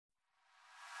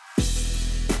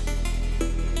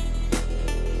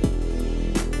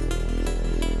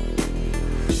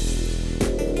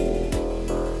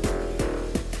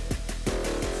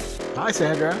Hi,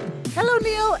 Sandra. Hello,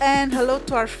 Neil, and hello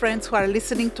to our friends who are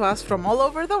listening to us from all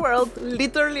over the world,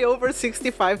 literally over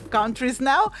 65 countries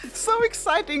now. So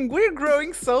exciting, we're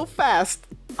growing so fast.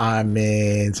 I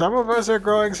mean, some of us are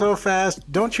growing so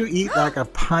fast. Don't you eat like a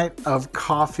pint of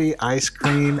coffee ice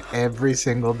cream every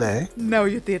single day? No,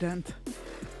 you didn't.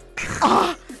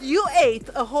 You ate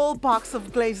a whole box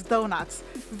of glazed donuts.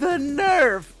 The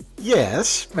nerve!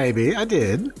 Yes, maybe, I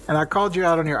did. And I called you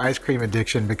out on your ice cream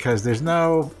addiction because there's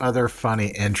no other funny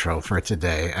intro for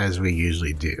today, as we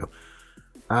usually do.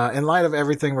 In light of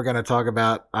everything we're going to talk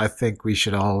about, I think we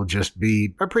should all just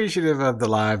be appreciative of the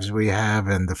lives we have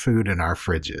and the food in our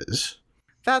fridges.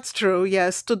 That's true,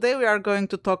 yes. Today we are going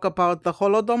to talk about the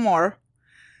Holodomor,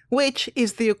 which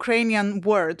is the Ukrainian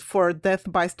word for death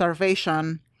by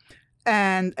starvation.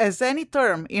 And as any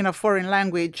term in a foreign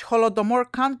language,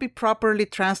 Holodomor can't be properly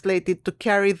translated to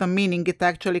carry the meaning it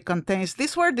actually contains.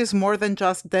 This word is more than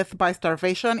just death by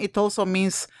starvation. It also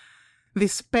means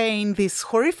this pain, this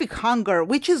horrific hunger,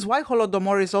 which is why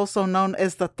Holodomor is also known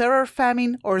as the Terror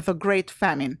Famine or the Great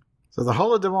Famine. So the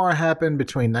Holodomor happened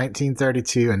between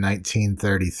 1932 and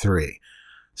 1933.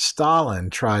 Stalin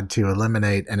tried to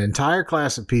eliminate an entire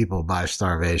class of people by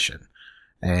starvation,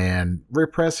 and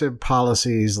repressive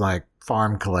policies like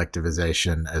farm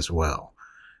collectivization as well.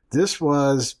 This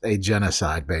was a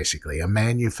genocide, basically, a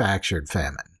manufactured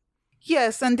famine.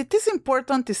 Yes, and it is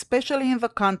important, especially in the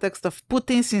context of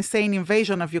Putin's insane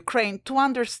invasion of Ukraine, to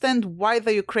understand why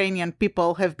the Ukrainian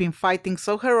people have been fighting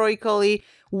so heroically,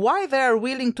 why they are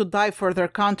willing to die for their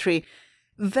country.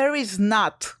 There is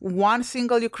not one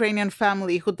single Ukrainian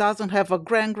family who doesn't have a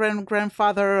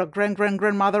grandfather, a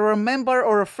grandmother, or a member,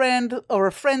 or a friend, or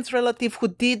a friend's relative who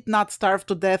did not starve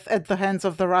to death at the hands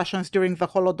of the Russians during the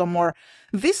Holodomor.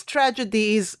 This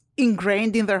tragedy is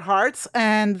ingrained in their hearts,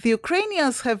 and the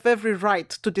Ukrainians have every right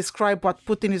to describe what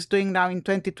Putin is doing now in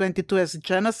 2022 as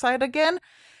genocide again.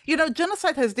 You know,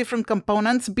 genocide has different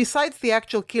components. Besides the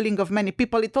actual killing of many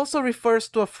people, it also refers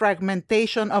to a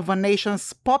fragmentation of a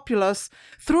nation's populace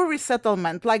through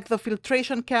resettlement, like the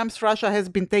filtration camps Russia has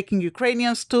been taking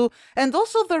Ukrainians to, and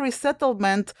also the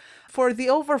resettlement for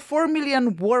the over 4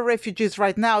 million war refugees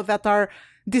right now that are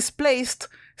displaced,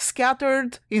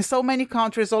 scattered in so many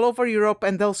countries all over Europe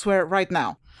and elsewhere right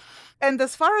now. And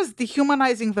as far as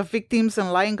dehumanizing the victims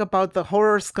and lying about the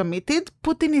horrors committed,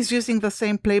 Putin is using the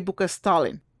same playbook as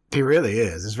Stalin. He really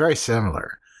is. It's very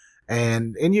similar.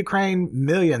 And in Ukraine,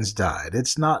 millions died.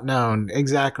 It's not known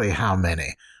exactly how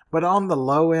many, but on the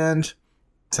low end,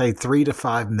 say 3 to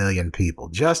 5 million people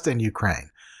just in Ukraine.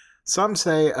 Some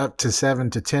say up to 7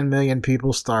 to 10 million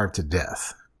people starved to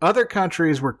death. Other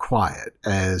countries were quiet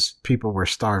as people were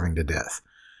starving to death.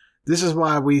 This is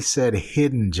why we said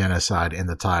hidden genocide in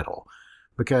the title,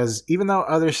 because even though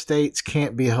other states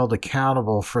can't be held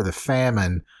accountable for the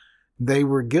famine, they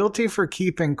were guilty for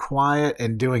keeping quiet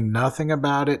and doing nothing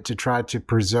about it to try to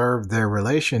preserve their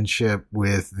relationship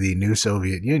with the new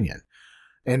Soviet Union.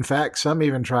 In fact, some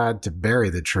even tried to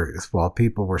bury the truth while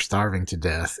people were starving to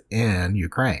death in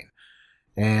Ukraine.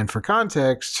 And for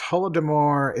context,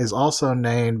 Holodomor is also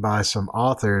named by some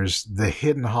authors the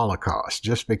hidden Holocaust,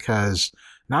 just because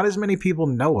not as many people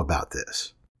know about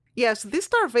this. Yes, these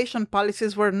starvation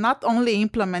policies were not only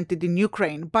implemented in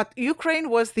Ukraine, but Ukraine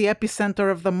was the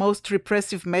epicenter of the most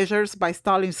repressive measures by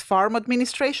Stalin's farm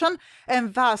administration,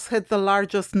 and thus had the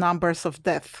largest numbers of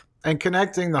death. And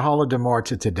connecting the Holodomor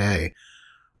to today,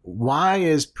 why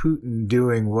is Putin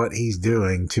doing what he's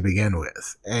doing to begin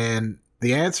with? And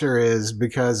the answer is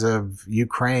because of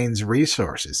Ukraine's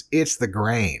resources. It's the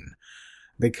grain.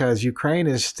 Because Ukraine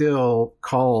is still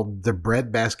called the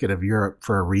breadbasket of Europe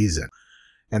for a reason.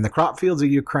 And the crop fields of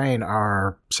Ukraine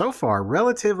are, so far,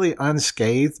 relatively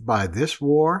unscathed by this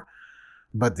war.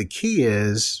 But the key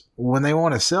is, when they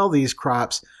want to sell these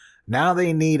crops, now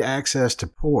they need access to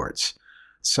ports.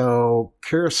 So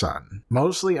Kherson,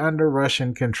 mostly under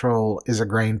Russian control, is a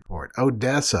grain port.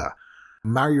 Odessa,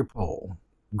 Mariupol,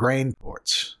 grain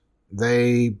ports.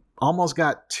 They almost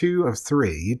got 2 of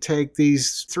 3. You take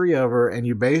these 3 over and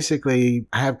you basically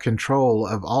have control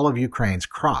of all of Ukraine's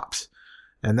crops.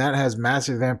 And that has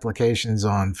massive implications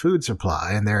on food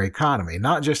supply and their economy,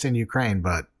 not just in Ukraine,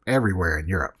 but everywhere in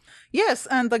Europe. Yes,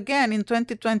 and again, in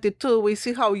 2022, we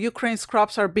see how Ukraine's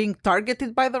crops are being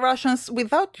targeted by the Russians.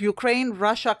 Without Ukraine,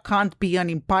 Russia can't be an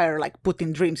empire like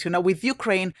Putin dreams. You know, with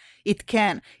Ukraine, it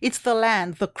can. It's the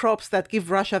land, the crops that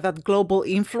give Russia that global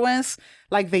influence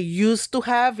like they used to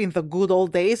have in the good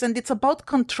old days. And it's about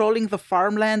controlling the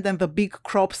farmland and the big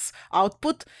crops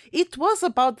output. It was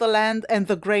about the land and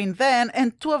the grain then,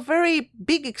 and to a very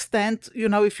big extent, you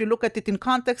know, if you look at it in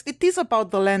context, it is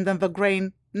about the land and the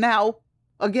grain now.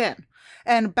 Again.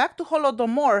 And back to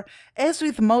Holodomor, as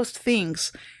with most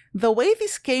things, the way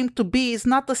this came to be is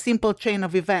not a simple chain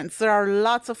of events. There are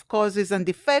lots of causes and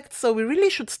effects, so we really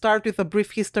should start with a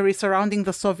brief history surrounding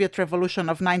the Soviet Revolution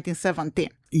of 1917.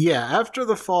 Yeah, after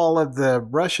the fall of the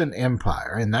Russian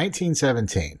Empire in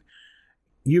 1917,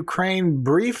 Ukraine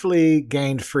briefly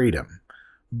gained freedom,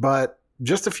 but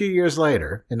just a few years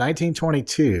later, in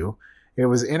 1922, it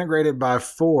was integrated by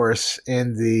force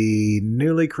in the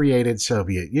newly created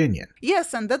Soviet Union.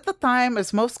 Yes, and at the time,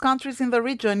 as most countries in the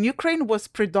region, Ukraine was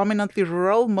predominantly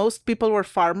rural. Most people were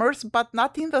farmers, but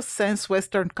not in the sense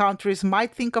Western countries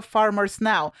might think of farmers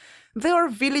now. They were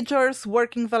villagers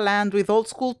working the land with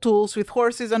old-school tools, with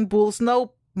horses and bulls,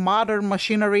 no modern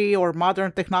machinery or modern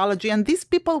technology, and these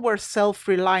people were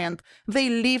self-reliant. They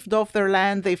lived off their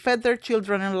land, they fed their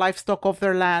children and livestock off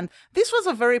their land. This was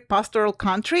a very pastoral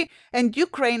country, and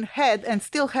Ukraine had and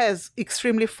still has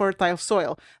extremely fertile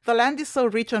soil. The land is so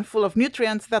rich and full of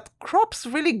nutrients that crops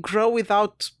really grow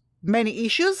without many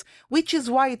issues, which is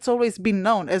why it's always been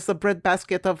known as the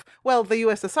breadbasket of, well, the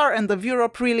USSR and of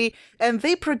Europe, really, and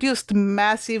they produced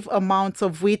massive amounts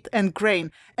of wheat and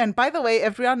grain. And by the way,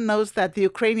 everyone knows that the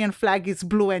Ukrainian flag is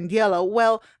blue and yellow.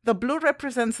 Well, the blue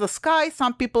represents the sky.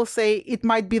 Some people say it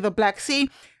might be the Black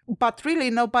Sea, but really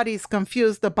nobody is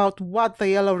confused about what the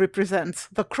yellow represents,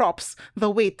 the crops, the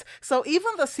wheat. So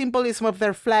even the symbolism of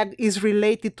their flag is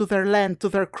related to their land, to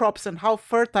their crops, and how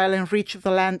fertile and rich the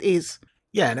land is.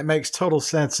 Yeah, and it makes total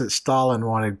sense that Stalin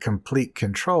wanted complete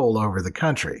control over the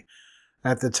country.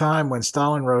 At the time when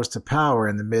Stalin rose to power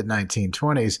in the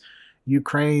mid-1920s,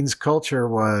 Ukraine's culture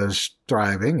was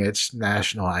thriving, its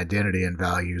national identity and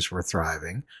values were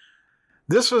thriving.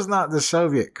 This was not the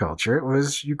Soviet culture, it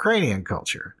was Ukrainian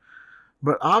culture.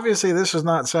 But obviously this was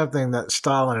not something that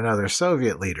Stalin and other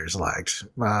Soviet leaders liked,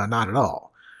 not at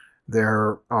all.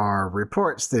 There are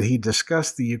reports that he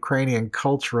discussed the Ukrainian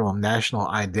cultural and national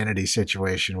identity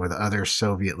situation with other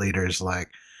Soviet leaders like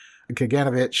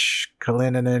Kaganovich,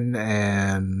 Kalinin,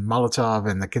 and Molotov,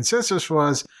 and the consensus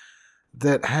was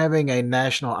that having a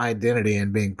national identity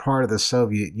and being part of the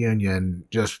Soviet Union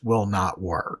just will not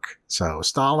work. So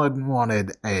Stalin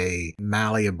wanted a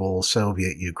malleable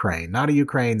Soviet Ukraine, not a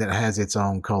Ukraine that has its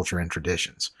own culture and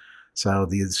traditions. So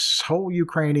this whole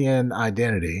Ukrainian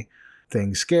identity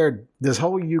thing scared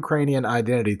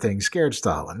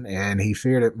Stalin, and he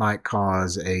feared it might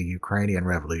cause a Ukrainian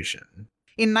revolution.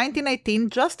 In 1918,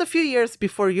 just a few years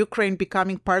before Ukraine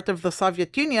becoming part of the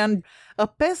Soviet Union, a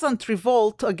peasant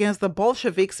revolt against the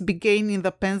Bolsheviks began in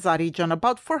the Penza region,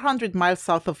 about 400 miles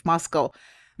south of Moscow.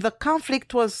 The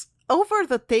conflict was over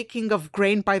the taking of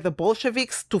grain by the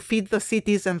Bolsheviks to feed the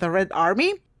cities and the Red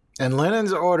Army. And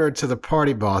Lenin's order to the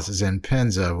party bosses in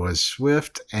Penza was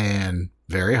swift and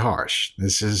very harsh.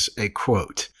 This is a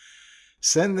quote.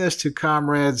 "Send this to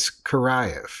comrades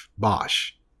Karayev,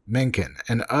 Bosch, Mencken,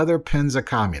 and other Penza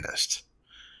communists."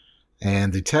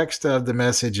 And the text of the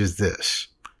message is this.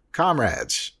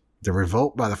 "Comrades, the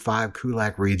revolt by the 5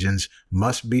 Kulak regions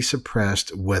must be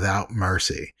suppressed without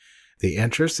mercy. The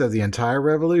interest of the entire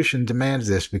revolution demands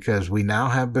this because we now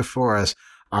have before us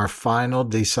our final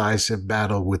decisive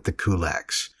battle with the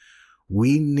Kulaks.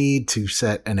 We need to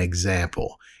set an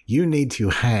example. You need to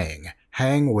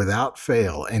hang without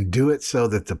fail, and do it so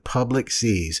that the public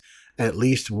sees at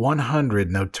least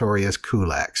 100 notorious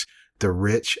kulaks, the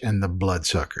rich and the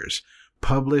bloodsuckers.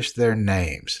 Publish their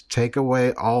names, take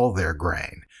away all their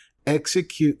grain,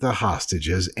 execute the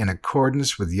hostages in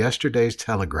accordance with yesterday's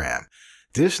telegram.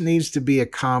 This needs to be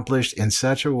accomplished in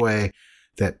such a way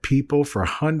that people for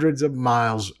hundreds of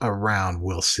miles around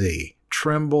will see,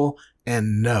 tremble,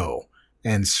 and know,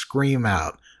 and scream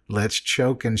out, 'Let's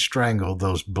choke and strangle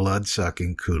those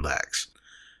blood-sucking kulaks.'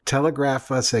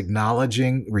 Telegraph us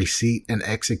acknowledging receipt and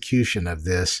execution of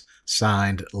this,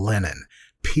 signed Lenin.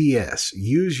 P.S.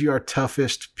 Use your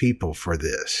toughest people for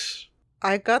this."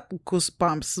 I got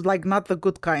goosebumps, like not the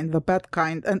good kind, the bad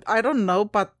kind. And I don't know,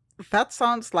 but that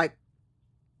sounds like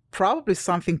probably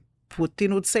something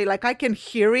Putin would say. Like I can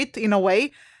hear it in a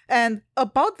way. And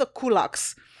about the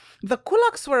kulaks. The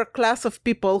kulaks were a class of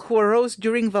people who arose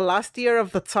during the last year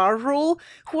of the Tsar rule,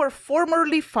 who were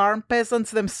formerly farm peasants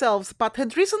themselves, but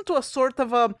had risen to a sort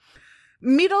of a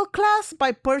middle class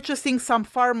by purchasing some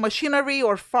farm machinery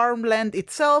or farmland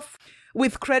itself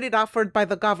with credit offered by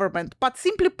the government. But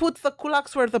simply put, the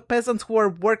kulaks were the peasants who were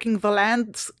working the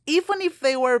lands, even if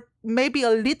they were maybe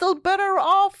a little better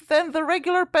off than the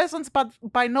regular peasants, but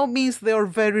by no means they were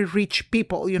very rich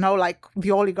people, like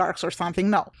the oligarchs or something.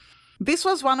 No. This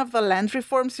was one of the land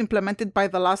reforms implemented by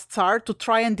the last Tsar to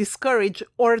try and discourage,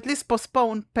 or at least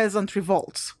postpone, peasant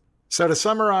revolts. So to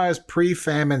summarize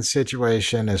pre-famine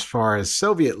situation as far as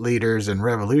Soviet leaders and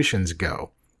revolutions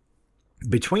go,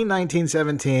 between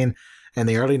 1917 and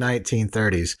the early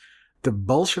 1930s, the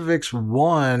Bolsheviks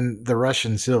won the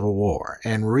Russian Civil War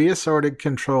and reasserted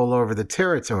control over the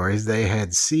territories they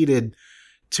had ceded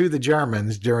to the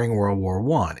Germans during World War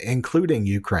I, including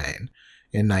Ukraine,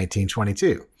 in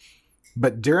 1922.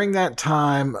 But during that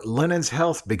time, Lenin's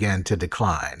health began to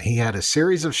decline. He had a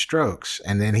series of strokes,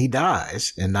 and then he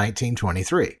dies in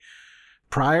 1923.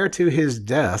 Prior to his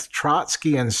death,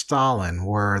 Trotsky and Stalin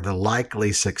were the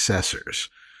likely successors.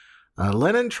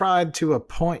 Lenin tried to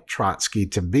appoint Trotsky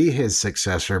to be his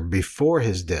successor before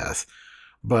his death,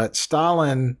 but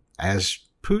Stalin, as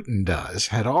Putin does,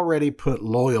 had already put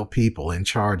loyal people in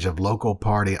charge of local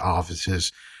party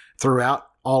offices throughout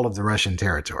all of the Russian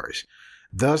territories,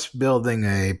 thus building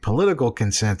a political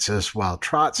consensus while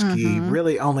Trotsky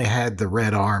really only had the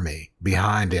Red Army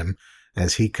behind him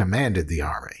as he commanded the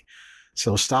army.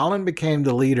 So Stalin became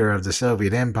the leader of the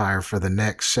Soviet Empire for the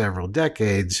next several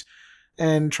decades,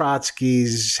 and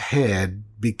Trotsky's head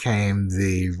became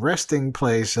the resting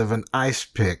place of an ice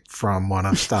pick from one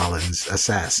of Stalin's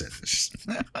assassins,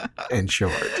 in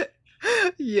short.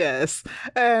 Yes,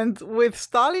 and with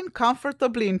Stalin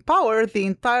comfortably in power, the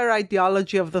entire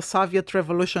ideology of the Soviet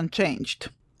Revolution changed.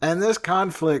 And this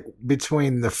conflict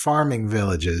between the farming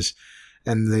villages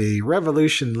and the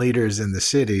revolution leaders in the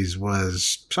cities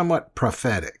was somewhat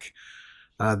prophetic.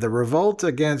 The revolt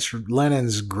against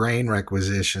Lenin's grain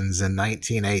requisitions in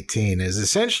 1918 is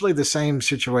essentially the same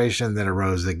situation that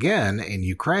arose again in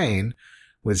Ukraine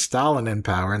with Stalin in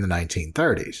power in the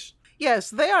 1930s.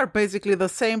 Yes, they are basically the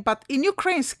same, but in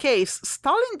Ukraine's case,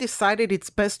 Stalin decided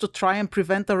it's best to try and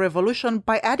prevent a revolution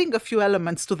by adding a few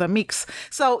elements to the mix.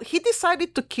 So he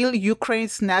decided to kill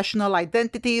Ukraine's national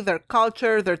identity, their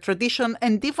culture, their tradition,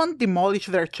 and even demolish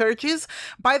their churches.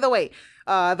 By the way,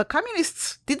 the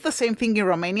communists did the same thing in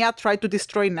Romania, tried to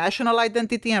destroy national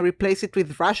identity and replace it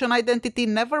with Russian identity.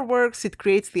 Never works. It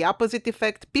creates the opposite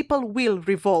effect. People will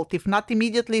revolt, if not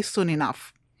immediately, soon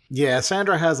enough. Yeah,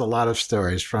 Sandra has a lot of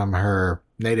stories from her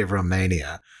native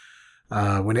Romania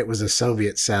when it was a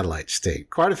Soviet satellite state.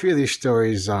 Quite a few of these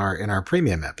stories are in our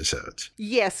premium episodes.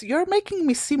 Yes, you're making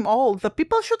me seem old. The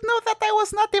people should know that I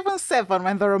was not even 7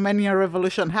 when the Romanian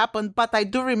Revolution happened, but I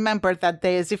do remember that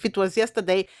day as if it was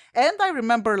yesterday, and I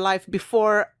remember life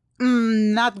before.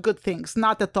 Not good things,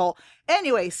 not at all.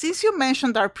 Anyway, since you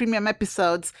mentioned our premium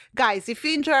episodes, guys, if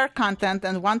you enjoy our content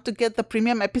and want to get the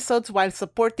premium episodes while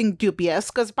supporting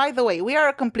Dubious, because by the way, we are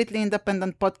a completely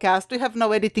independent podcast. We have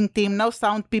no editing team, no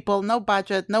sound people, no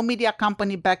budget, no media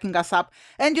company backing us up.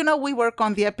 And you know, we work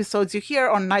on the episodes you hear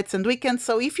on nights and weekends.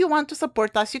 So if you want to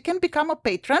support us, you can become a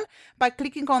patron by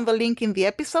clicking on the link in the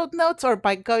episode notes or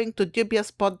by going to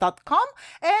dubiouspod.com.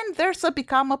 And there's a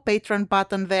become a patron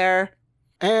button there.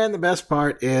 And the best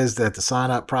part is that the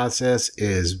sign-up process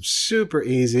is super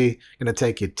easy. Going to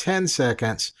take you 10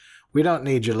 seconds. We don't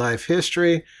need your life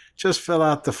history. Just fill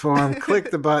out the form,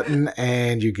 click the button,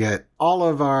 and you get all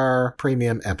of our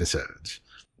premium episodes.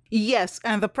 Yes,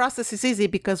 and the process is easy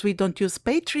because we don't use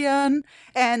Patreon.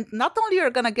 And not only you're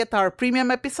going to get our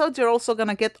premium episodes, you're also going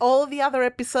to get all the other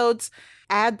episodes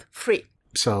ad-free.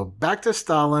 So back to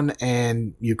Stalin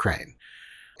and Ukraine.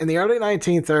 In the early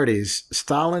 1930s,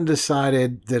 Stalin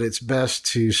decided that it's best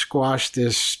to squash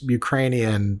this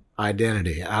Ukrainian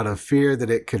identity out of fear that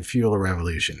it could fuel a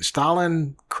revolution.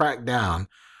 Stalin cracked down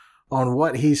on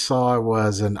what he saw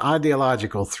was an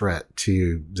ideological threat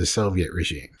to the Soviet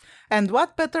regime. And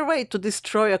what better way to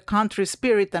destroy a country's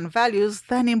spirit and values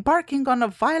than embarking on a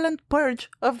violent purge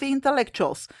of the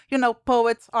intellectuals? You know,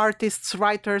 poets, artists,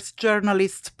 writers,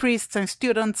 journalists, priests, and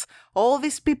students. All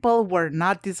these people were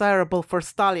not desirable for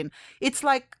Stalin. It's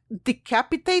like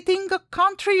decapitating a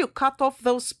country. You cut off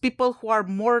those people who are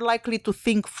more likely to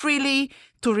think freely,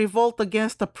 to revolt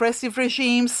against oppressive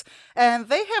regimes. And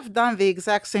they have done the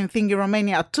exact same thing in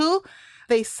Romania too.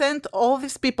 They sent all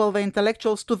these people, the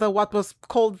intellectuals, to what was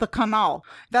called the Canal.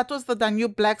 That was the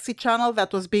Danube Black Sea Channel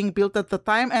that was being built at the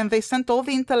time, and they sent all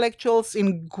the intellectuals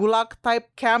in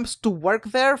gulag-type camps to work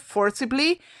there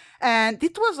forcibly, and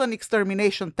it was an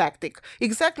extermination tactic,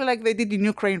 exactly like they did in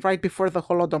Ukraine right before the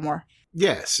Holodomor.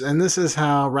 Yes, and this is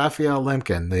how Raphael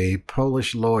Lemkin, the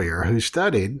Polish lawyer who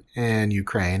studied in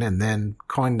Ukraine and then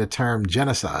coined the term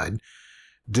genocide,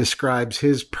 describes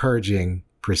his purging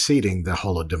preceding the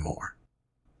Holodomor.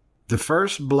 The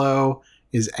first blow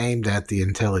is aimed at the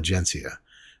intelligentsia,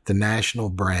 the national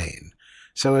brain,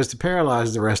 so as to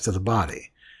paralyze the rest of the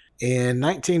body. In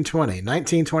 1920,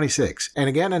 1926, and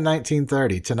again in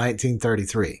 1930 to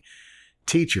 1933,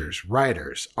 Teachers,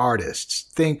 writers,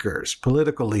 artists, thinkers,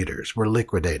 political leaders were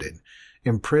liquidated,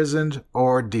 imprisoned,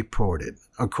 or deported.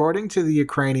 According to the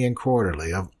Ukrainian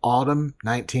Quarterly of autumn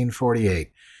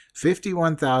 1948,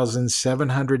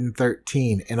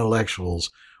 51,713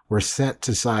 intellectuals were sent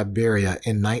to Siberia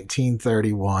in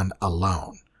 1931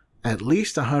 alone. At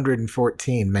least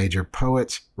 114 major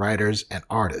poets, writers, and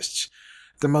artists,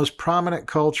 the most prominent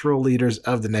cultural leaders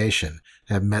of the nation,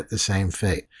 have met the same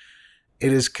fate.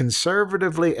 It is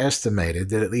conservatively estimated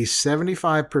that at least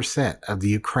 75% of the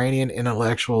Ukrainian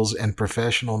intellectuals and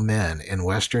professional men in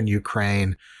Western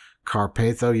Ukraine,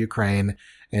 Carpatho-Ukraine,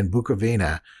 and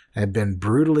Bukovina have been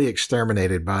brutally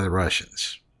exterminated by the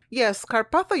Russians. Yes,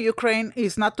 Carpatho-Ukraine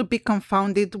is not to be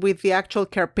confounded with the actual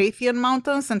Carpathian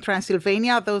Mountains and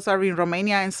Transylvania. Those are in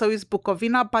Romania, and so is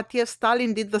Bukovina. But yes,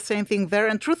 Stalin did the same thing there.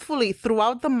 And truthfully,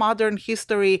 throughout the modern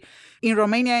history in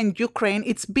Romania and Ukraine,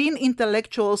 it's been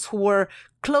intellectuals who were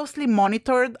closely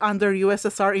monitored under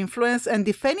USSR influence, and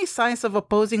if any signs of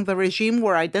opposing the regime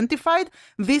were identified,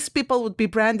 these people would be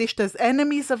brandished as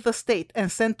enemies of the state and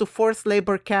sent to forced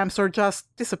labor camps or just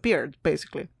disappeared,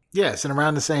 basically. Yes, and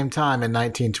around the same time in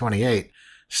 1928,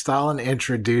 Stalin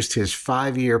introduced his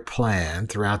 5-year plan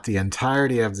throughout the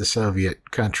entirety of the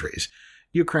Soviet countries,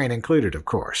 Ukraine included, of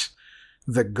course.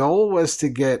 The goal was to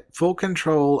get full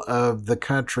control of the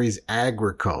country's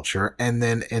agriculture and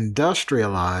then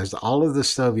industrialize all of the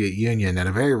Soviet Union at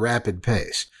a very rapid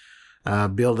pace,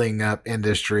 building up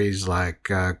industries like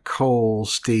coal,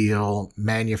 steel,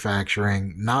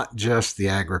 manufacturing, not just the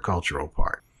agricultural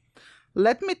part.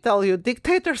 Let me tell you,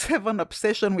 dictators have an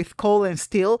obsession with coal and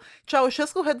steel.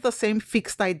 Ceausescu had the same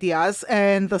fixed ideas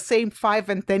and the same 5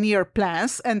 and 10-year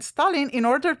plans, and Stalin, in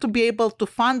order to be able to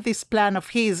fund this plan of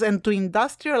his and to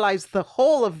industrialize the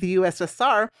whole of the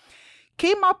USSR,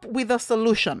 came up with a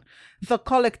solution: the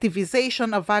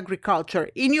collectivization of agriculture.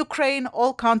 In Ukraine,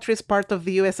 all countries part of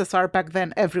the USSR back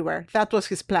then, everywhere. That was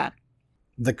his plan.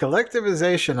 The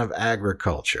collectivization of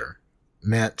agriculture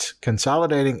meant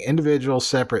consolidating individual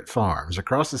separate farms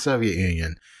across the Soviet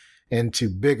Union into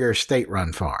bigger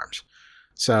state-run farms.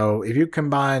 So if you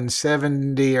combine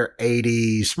 70 or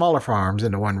 80 smaller farms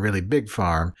into one really big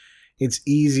farm, it's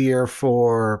easier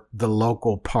for the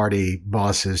local party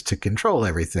bosses to control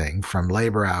everything from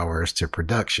labor hours to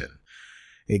production.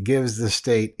 It gives the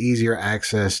state easier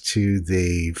access to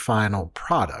the final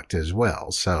product as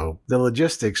well. So the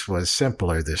logistics was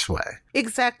simpler this way.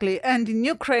 Exactly. And in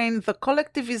Ukraine, the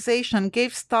collectivization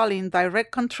gave Stalin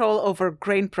direct control over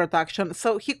grain production.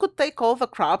 So he could take all the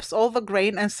crops, all the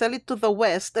grain, and sell it to the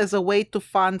West as a way to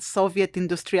fund Soviet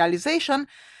industrialization.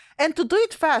 And to do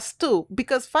it fast too,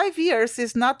 because 5 years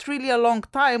is not really a long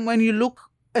time when you look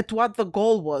at what the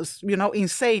goal was.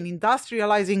 Insane,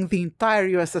 industrializing the entire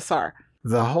USSR.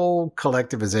 The whole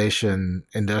collectivization,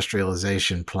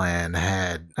 industrialization plan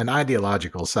had an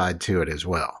ideological side to it as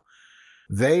well.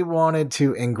 They wanted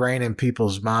to ingrain in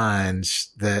people's minds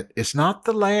that it's not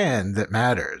the land that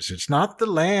matters. It's not the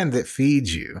land that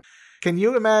feeds you. Can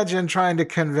you imagine trying to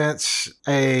convince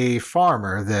a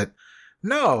farmer that,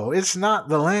 no, it's not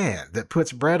the land that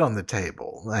puts bread on the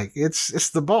table. Like, it's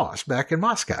the boss back in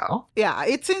Moscow. Yeah,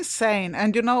 it's insane.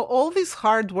 And all these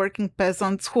hard-working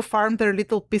peasants who farmed their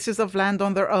little pieces of land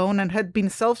on their own and had been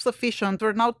self-sufficient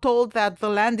were now told that the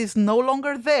land is no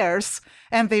longer theirs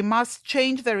and they must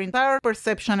change their entire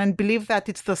perception and believe that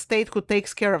it's the state who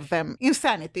takes care of them.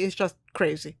 Insanity. It's just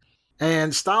crazy.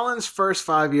 And Stalin's first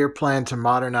 5-year plan to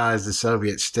modernize the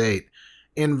Soviet state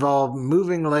involved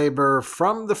moving labor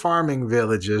from the farming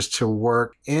villages to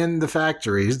work in the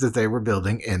factories that they were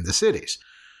building in the cities.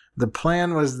 The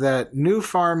plan was that new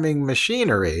farming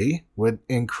machinery would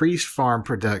increase farm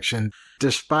production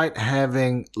despite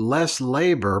having less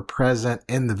labor present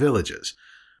in the villages.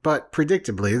 But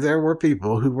predictably, there were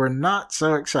people who were not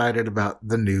so excited about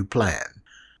the new plan.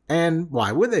 And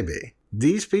why would they be?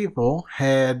 These people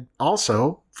had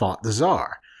also fought the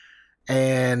Tsar.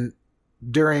 And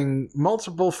during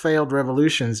multiple failed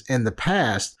revolutions in the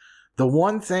past, the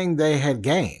one thing they had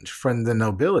gained from the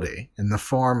nobility in the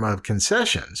form of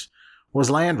concessions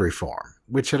was land reform,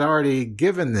 which had already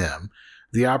given them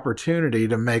the opportunity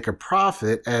to make a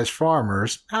profit as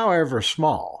farmers, however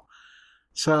small.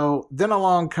 So then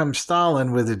along comes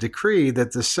Stalin with a decree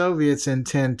that the Soviets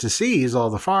intend to seize all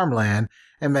the farmland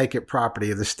and make it property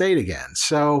of the state again.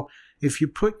 So if you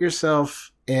put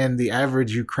yourself in the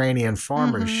average Ukrainian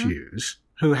farmer's shoes,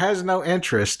 who has no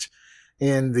interest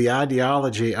in the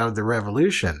ideology of the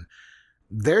revolution,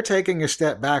 they're taking a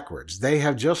step backwards. They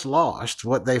have just lost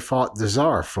what they fought the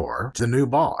Tsar for, the new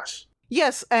boss.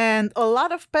 Yes, and a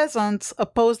lot of peasants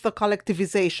opposed the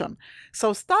collectivization.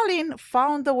 So Stalin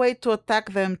found a way to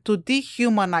attack them, to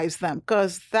dehumanize them,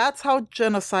 because that's how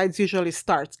genocides usually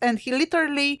start. And he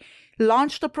literally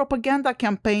launched a propaganda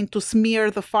campaign to smear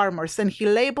the farmers, and he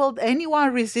labeled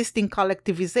anyone resisting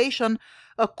collectivization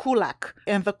a kulak.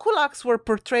 And the kulaks were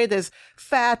portrayed as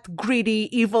fat, greedy,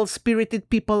 evil-spirited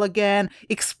people again,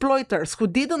 exploiters who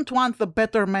didn't want the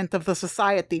betterment of the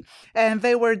society. And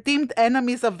they were deemed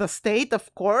enemies of the state,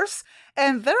 of course.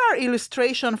 And there are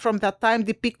illustrations from that time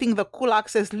depicting the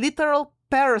kulaks as literal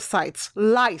parasites,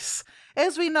 lice.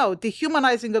 As we know,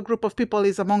 dehumanizing a group of people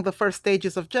is among the first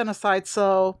stages of genocide,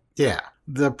 so... Yeah,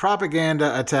 the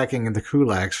propaganda attacking the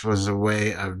kulaks was a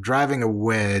way of driving a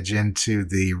wedge into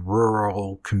the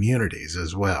rural communities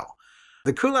as well.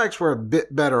 The kulaks were a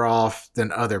bit better off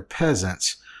than other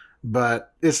peasants,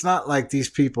 but it's not like these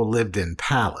people lived in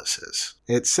palaces.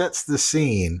 It sets the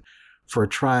scene for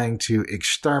trying to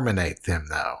exterminate them,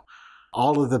 though.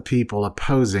 All of the people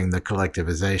opposing the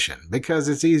collectivization, because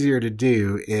it's easier to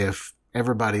do if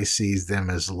everybody sees them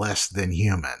as less than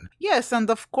human. Yes, and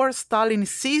of course Stalin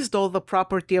seized all the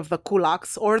property of the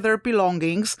kulaks or their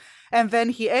belongings, and then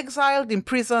he exiled,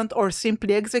 imprisoned, or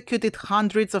simply executed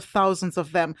hundreds of thousands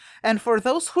of them. And for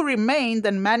those who remained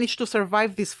and managed to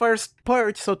survive this first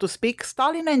purge, so to speak,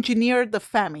 Stalin engineered the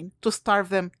famine to starve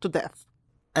them to death.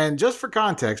 And just for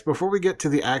context, before we get to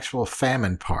the actual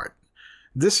famine part,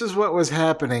 this is what was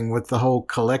happening with the whole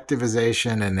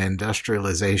collectivization and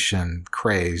industrialization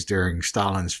craze during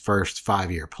Stalin's first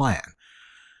 5-year plan.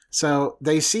 So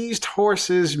they seized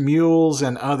horses, mules,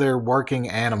 and other working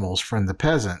animals from the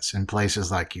peasants in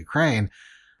places like Ukraine,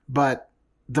 but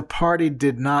the party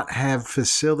did not have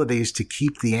facilities to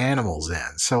keep the animals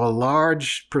in. So a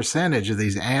large percentage of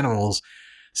these animals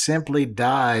simply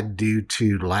died due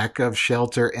to lack of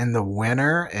shelter in the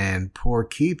winter and poor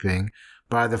keeping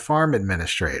by the farm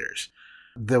administrators.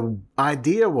 The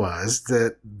idea was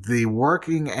that the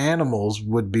working animals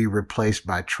would be replaced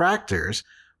by tractors,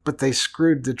 but they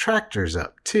screwed the tractors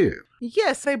up too.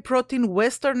 Yes, they brought in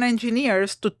Western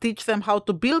engineers to teach them how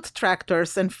to build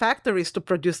tractors and factories to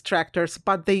produce tractors,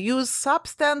 but they used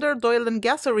substandard oil and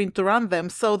gasoline to run them,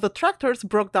 so the tractors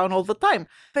broke down all the time.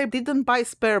 They didn't buy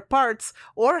spare parts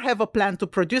or have a plan to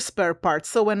produce spare parts,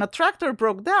 so when a tractor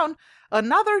broke down,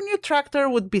 another new tractor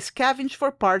would be scavenged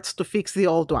for parts to fix the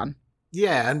old one.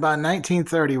 Yeah, and by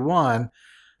 1931,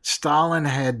 Stalin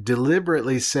had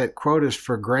deliberately set quotas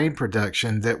for grain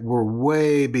production that were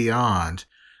way beyond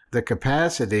the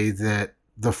capacity that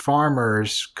the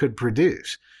farmers could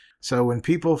produce. So when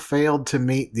people failed to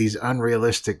meet these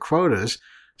unrealistic quotas,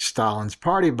 Stalin's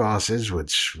party bosses would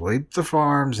sweep the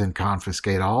farms and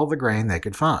confiscate all the grain they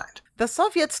could find. The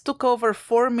Soviets took over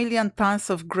 4 million tons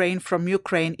of grain from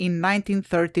Ukraine in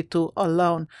 1932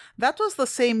 alone. That was the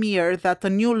same year that a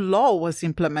new law was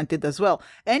implemented as well.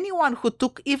 Anyone who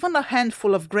took even a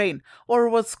handful of grain or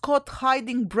was caught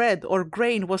hiding bread or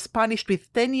grain was punished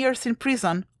with 10 years in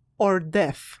prison or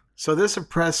death. So this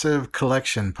oppressive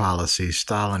collection policy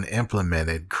Stalin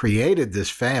implemented created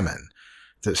this famine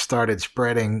that started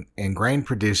spreading in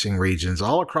grain-producing regions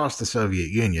all across the Soviet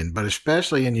Union, but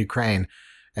especially in Ukraine,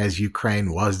 as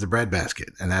Ukraine was the breadbasket,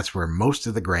 and that's where most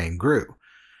of the grain grew.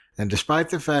 And despite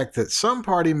the fact that some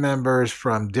party members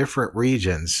from different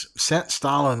regions sent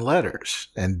Stalin letters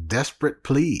and desperate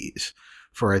pleas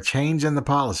for a change in the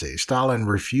policy, Stalin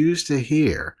refused to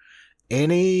hear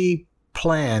any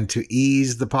plan to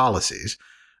ease the policies.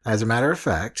 As a matter of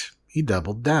fact, he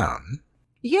doubled down.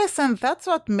 Yes, and that's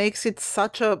what makes it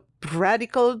such a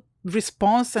radical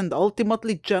response and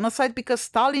ultimately genocide, because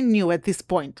Stalin knew at this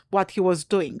point what he was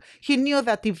doing. He knew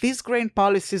that if these grain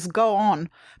policies go on,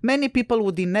 many people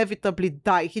would inevitably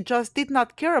die. He just did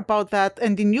not care about that,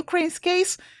 and in Ukraine's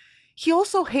case, he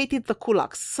also hated the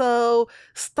kulaks. So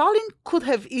Stalin could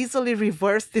have easily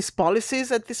reversed these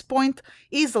policies at this point,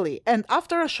 easily. And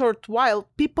after a short while,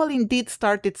 people indeed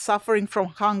started suffering from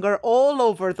hunger all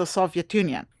over the Soviet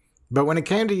Union. But when it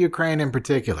came to Ukraine in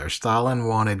particular, Stalin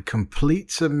wanted complete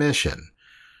submission.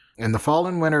 In the fall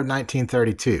and winter of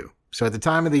 1932, so at the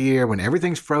time of the year when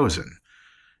everything's frozen,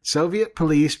 Soviet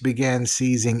police began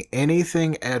seizing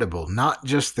anything edible, not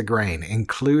just the grain,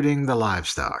 including the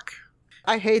livestock.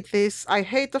 I hate this. I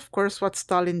hate, of course, what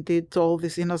Stalin did to all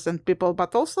these innocent people,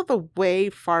 but also the way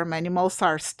farm animals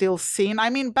are still seen. I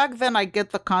mean, back then I get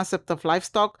the concept of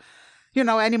livestock,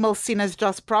 animals seen as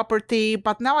just property,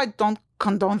 but now I don't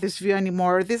condone this view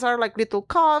anymore. These are like little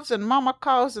calves and mama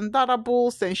cows and dada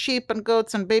bulls and sheep and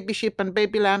goats and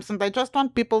baby lambs, and I just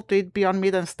want people to eat Beyond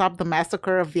Meat and stop the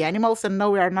massacre of the animals. And no,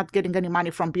 we are not getting any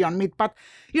money from Beyond Meat. But,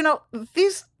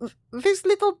 these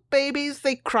little babies,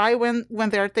 they cry when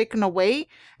they are taken away,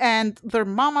 and their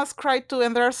mamas cry too.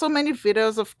 And there are so many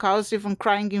videos of cows even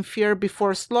crying in fear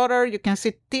before slaughter. You can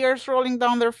see tears rolling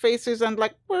down their faces, and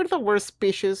like, we're the worst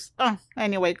species.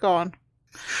 Anyway, go on.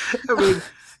 I mean,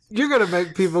 you're going to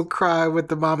make people cry with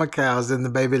the mama cows and the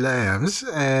baby lambs.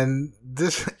 And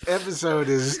this episode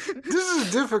this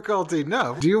is difficult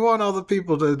enough. Do you want all the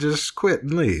people to just quit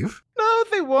and leave? No,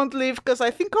 they won't leave, because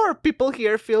I think our people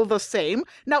here feel the same.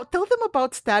 Now, tell them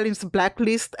about Stalin's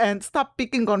blacklist and stop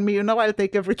picking on me. I'll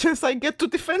take every chance I get to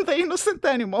defend the innocent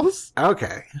animals.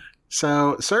 Okay.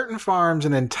 So certain farms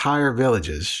and entire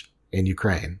villages in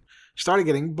Ukraine started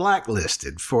getting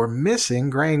blacklisted for missing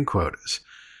grain quotas.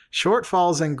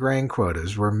 Shortfalls in grain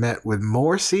quotas were met with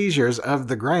more seizures of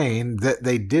the grain that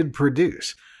they did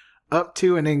produce, up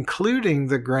to and including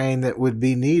the grain that would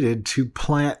be needed to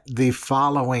plant the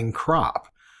following crop.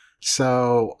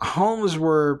 So homes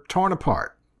were torn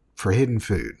apart for hidden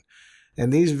food,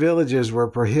 and these villages were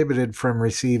prohibited from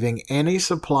receiving any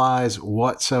supplies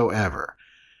whatsoever.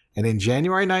 And in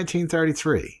January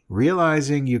 1933,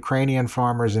 realizing Ukrainian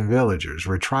farmers and villagers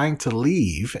were trying to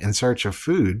leave in search of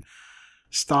food,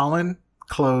 Stalin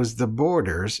closed the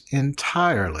borders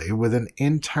entirely with an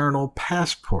internal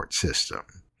passport system.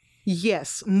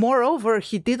 Yes, moreover,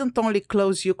 he didn't only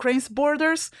close Ukraine's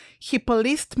borders, he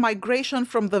policed migration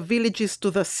from the villages to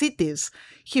the cities.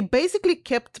 He basically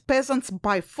kept peasants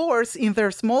by force in their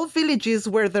small villages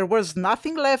where there was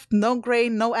nothing left, no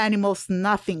grain, no animals,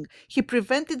 nothing. He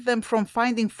prevented them from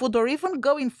finding food or even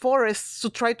go in forests to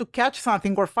try to catch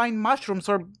something or find mushrooms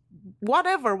or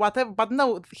whatever, but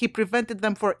no, he prevented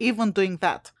them from even doing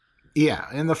that. Yeah,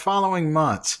 in the following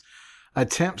months,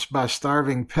 attempts by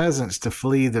starving peasants to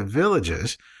flee the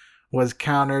villages was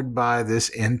countered by this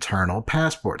internal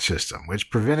passport system,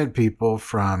 which prevented people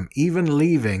from even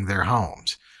leaving their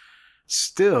homes.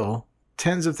 Still,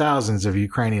 tens of thousands of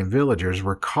Ukrainian villagers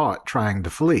were caught trying to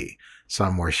flee.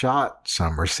 Some were shot,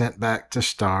 some were sent back to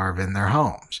starve in their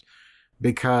homes,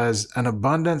 because an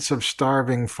abundance of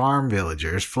starving farm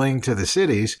villagers fleeing to the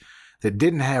cities that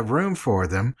didn't have room for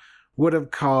them would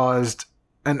have caused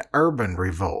an urban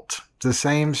revolt, the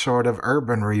same sort of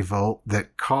urban revolt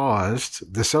that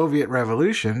caused the Soviet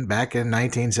Revolution back in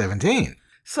 1917.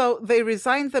 So they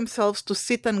resigned themselves to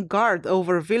sit and guard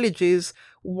over villages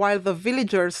while the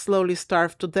villagers slowly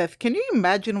starved to death. Can you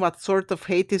imagine what sort of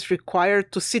hate is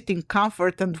required to sit in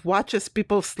comfort and watch as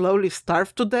people slowly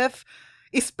starve to death?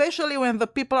 Especially when the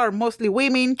people are mostly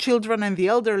women, children, and the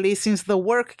elderly, since the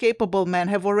work-capable men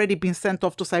have already been sent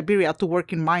off to Siberia to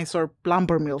work in mines or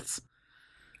lumber mills.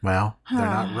 Well, they're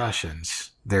not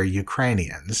Russians. They're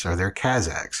Ukrainians, or they're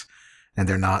Kazakhs. And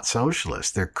they're not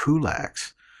socialists. They're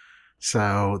kulaks.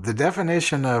 So the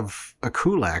definition of a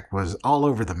kulak was all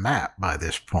over the map by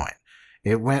this point.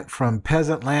 It went from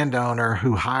peasant landowner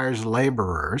who hires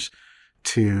laborers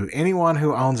to anyone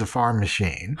who owns a farm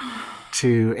machine,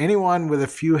 to anyone with a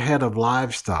few head of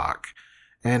livestock,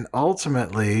 and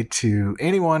ultimately to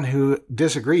anyone who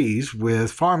disagrees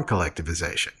with farm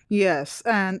collectivization. Yes,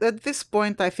 and at this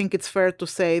point, I think it's fair to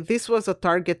say this was a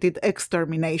targeted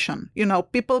extermination.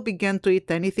 People began to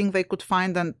eat anything they could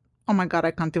find, and oh my God,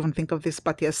 I can't even think of this,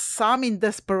 but yes, some in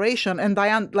desperation, and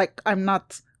I'm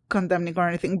not condemning or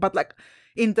anything, but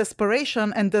in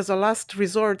desperation and as a last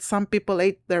resort, some people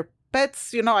ate their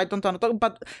pets, I don't want to talk,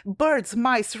 but birds,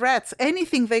 mice, rats,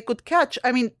 anything they could catch.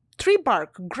 I mean, tree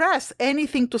bark, grass,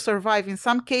 anything to survive in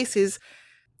some cases,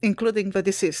 including the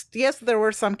deceased. Yes, there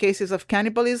were some cases of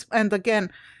cannibalism, and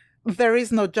again, there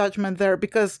is no judgment there,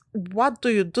 because what do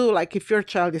you do, if your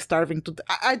child is starving to death?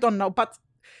 I don't know, but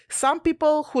some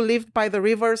people who lived by the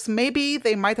rivers, maybe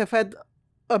they might have had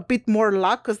a bit more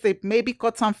luck because they maybe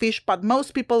caught some fish, but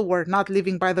most people were not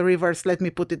living by the rivers, let me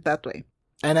put it that way.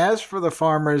 And as for the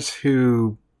farmers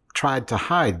who tried to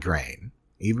hide grain,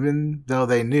 even though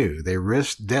they knew they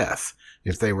risked death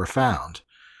if they were found,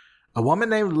 a woman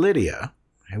named Lydia,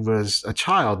 who was a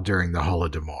child during the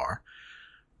Holodomor,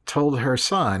 told her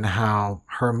son how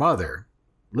her mother,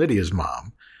 Lydia's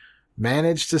mom,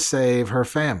 managed to save her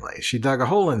family. She dug a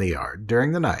hole in the yard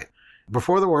during the night.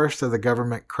 Before the worst of the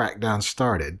government crackdown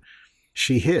started,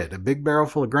 she hid a big barrel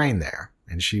full of grain there,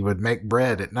 and she would make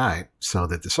bread at night so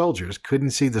that the soldiers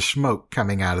couldn't see the smoke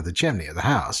coming out of the chimney of the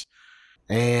house.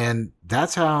 And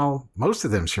that's how most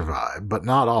of them survived, but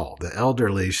not all. The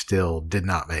elderly still did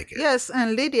not make it. Yes,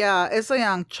 and Lydia, as a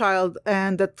young child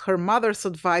and at her mother's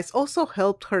advice, also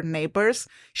helped her neighbors.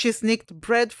 She sneaked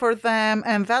bread for them,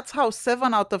 and that's how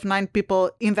 7 out of 9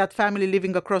 people in that family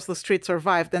living across the street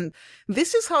survived. And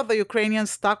this is how the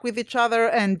Ukrainians stuck with each other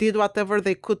and did whatever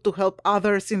they could to help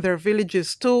others in their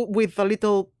villages too, with the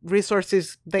little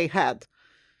resources they had.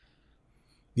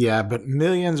 Yeah, but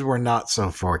millions were not so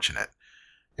fortunate.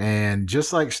 And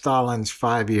just like Stalin's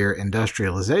 5-year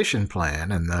industrialization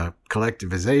plan and the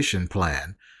collectivization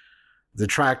plan, the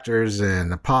tractors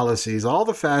and the policies, all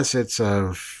the facets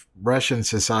of Russian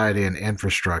society and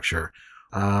infrastructure,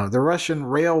 the Russian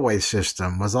railway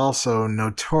system was also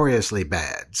notoriously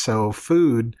bad. So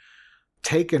food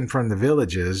taken from the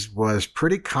villages was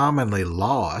pretty commonly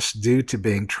lost due to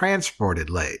being transported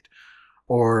late,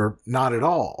 or not at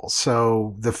all.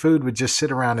 So the food would just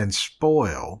sit around and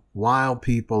spoil while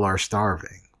people are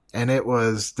starving. And it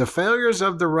was the failures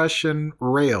of the Russian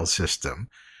rail system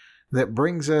that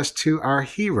brings us to our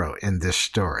hero in this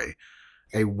story,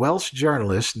 a Welsh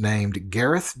journalist named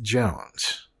Gareth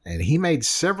Jones. And he made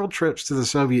several trips to the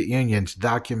Soviet Union to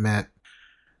document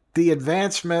the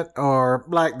advancement, or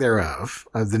lack thereof,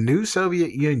 of the new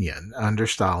Soviet Union under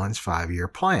Stalin's 5-year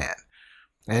plan.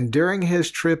 And during his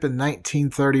trip in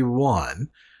 1931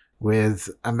 with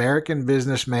American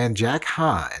businessman Jack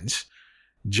Hines,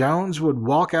 Jones would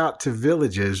walk out to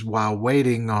villages while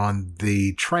waiting on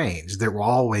the trains that were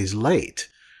always late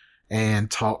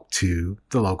and talk to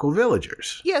the local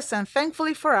villagers. Yes, and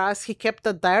thankfully for us, he kept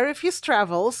a diary of his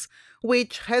travels,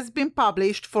 which has been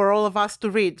published for all of us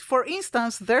to read. For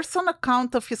instance, there's an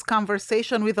account of his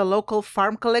conversation with a local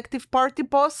farm collective party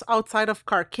boss outside of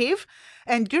Kharkiv,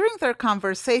 and during their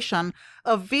conversation,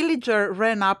 a villager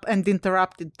ran up and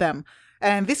interrupted them.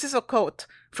 And this is a quote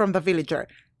from the villager.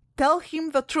 "Tell him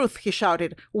the truth," he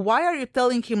shouted. "Why are you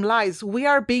telling him lies? We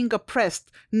are being oppressed.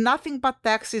 Nothing but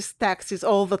taxes, taxes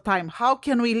all the time. How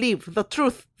can we live? The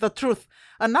truth, the truth."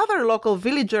 Another local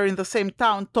villager in the same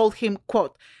town told him,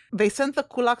 quote, "They sent the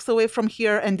kulaks away from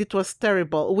here and it was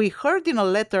terrible. We heard in a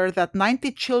letter that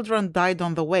 90 children died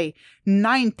on the way.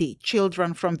 90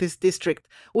 children from this district.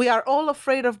 We are all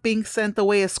afraid of being sent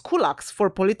away as kulaks for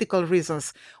political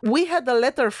reasons. We had a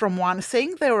letter from one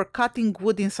saying they were cutting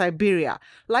wood in Siberia.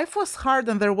 Life was hard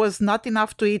and there was not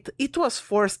enough to eat. It was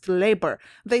forced labor.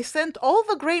 They sent all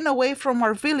the grain away from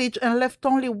our village and left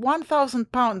only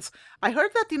 1,000 pounds. I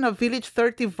heard that in a village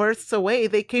 30 versts away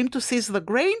they came to seize the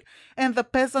grain and the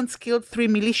peasants killed 3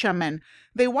 militiamen.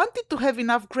 They wanted to have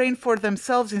enough grain for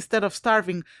themselves instead of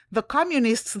starving. The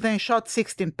communists then shot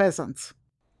 16 peasants."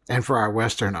 And for our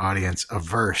Western audience, a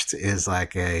verst is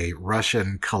like a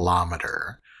Russian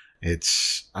kilometer.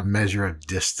 It's a measure of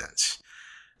distance.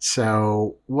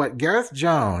 So what Gareth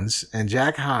Jones and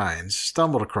Jack Hines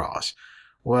stumbled across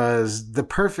was the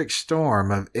perfect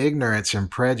storm of ignorance and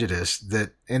prejudice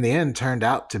that in the end turned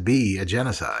out to be a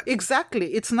genocide.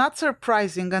 Exactly. It's not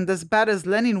surprising, and as bad as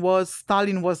Lenin was,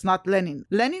 Stalin was not Lenin.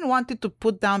 Lenin wanted to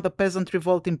put down the peasant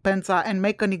revolt in Penza and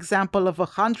make an example of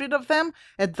 100 of them.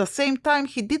 At the same time,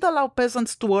 he did allow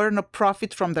peasants to earn a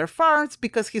profit from their farms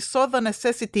because he saw the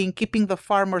necessity in keeping the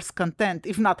farmers content,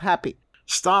 if not happy.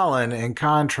 Stalin, in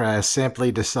contrast,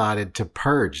 simply decided to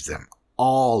purge them,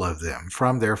 all of them,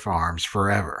 from their farms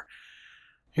forever.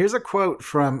 Here's a quote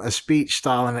from a speech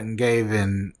Stalin gave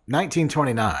in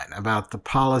 1929 about the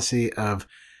policy of,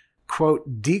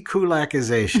 quote,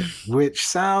 dekulakization, which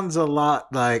sounds a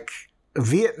lot like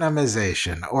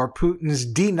Vietnamization or Putin's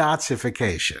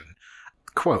denazification.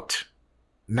 Quote,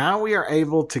 "Now we are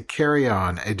able to carry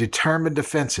on a determined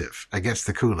offensive against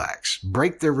the kulaks,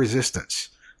 break their resistance,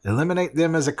 eliminate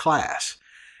them as a class,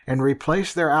 and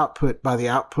replace their output by the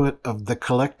output of the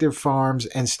collective farms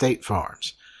and state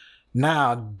farms.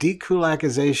 Now,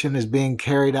 dekulakization is being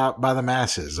carried out by the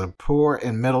masses of poor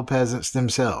and middle peasants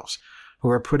themselves, who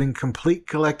are putting complete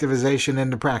collectivization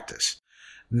into practice.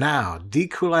 Now,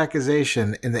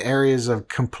 dekulakization in the areas of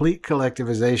complete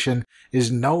collectivization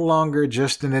is no longer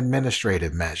just an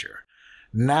administrative measure.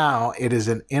 Now, it is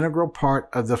an integral part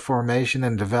of the formation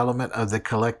and development of the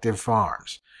collective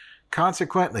farms.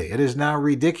 Consequently, it is now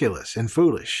ridiculous and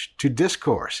foolish to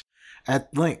discourse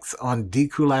at length on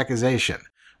dekulakization.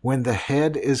 When the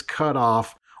head is cut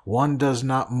off, one does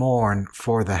not mourn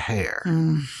for the hair."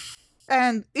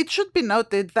 And it should be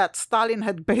noted that Stalin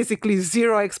had basically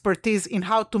zero expertise in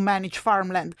how to manage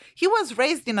farmland. He was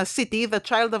raised in a city, the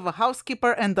child of a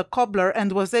housekeeper and a cobbler,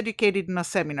 and was educated in a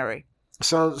seminary.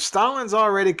 So Stalin's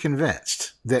already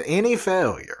convinced that any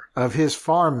failure of his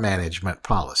farm management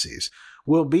policies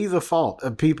will be the fault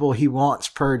of people he wants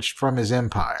purged from his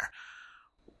empire.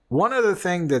 One other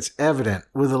thing that's evident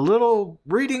with a little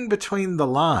reading between the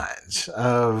lines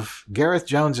of Gareth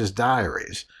Jones's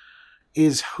diaries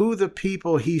is who the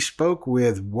people he spoke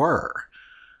with were.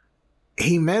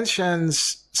 He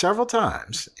mentions several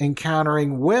times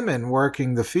encountering women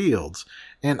working the fields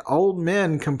and old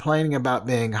men complaining about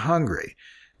being hungry.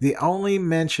 The only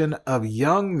mention of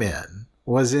young men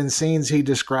was in scenes he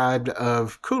described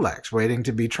of kulaks waiting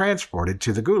to be transported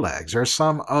to the gulags or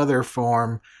some other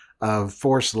form of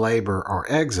forced labor or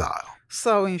exile.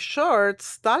 So, in short,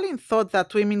 Stalin thought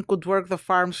that women could work the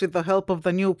farms with the help of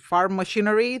the new farm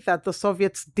machinery that the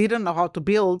Soviets didn't know how to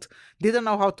build, didn't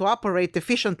know how to operate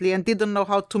efficiently, and didn't know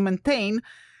how to maintain.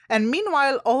 And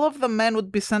meanwhile, all of the men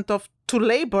would be sent off to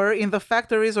labor in the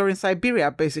factories or in Siberia,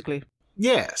 basically.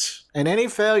 Yes, and any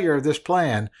failure of this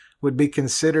plan would be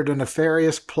considered a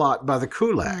nefarious plot by the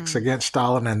kulaks against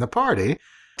Stalin and the party,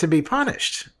 to be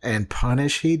punished, and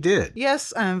punish he did.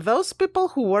 Yes, and those people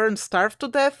who weren't starved to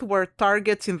death were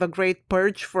targets in the Great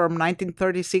Purge from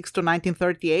 1936 to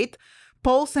 1938.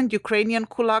 Poles and Ukrainian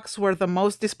kulaks were the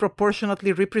most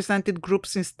disproportionately represented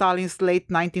groups in Stalin's late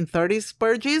 1930s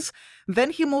purges.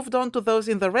 Then he moved on to those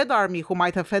in the Red Army who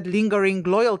might have had lingering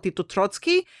loyalty to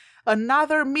Trotsky.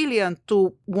 Another 1 million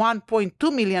to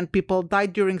 1.2 million people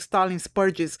died during Stalin's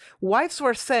purges. Wives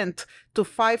were sent to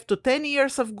 5 to 10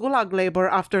 years of gulag labor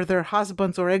after their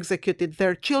husbands were executed,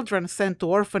 their children sent to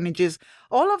orphanages.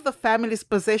 All of the family's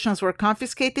possessions were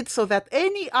confiscated so that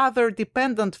any other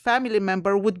dependent family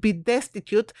member would be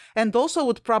destitute and also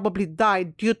would probably die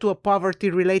due to a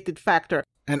poverty-related factor.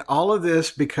 And all of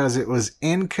this because it was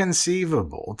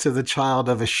inconceivable to the child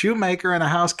of a shoemaker and a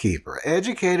housekeeper,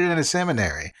 educated in a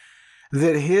seminary,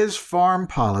 that his farm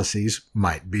policies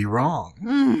might be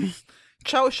wrong.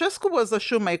 Ceausescu was a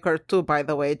shoemaker too, by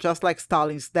the way, just like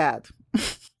Stalin's dad.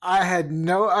 I had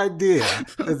no idea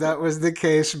that was the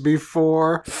case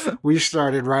before we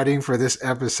started writing for this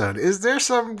episode. Is there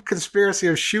some conspiracy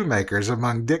of shoemakers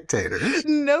among dictators?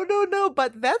 No,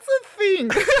 but that's a thing.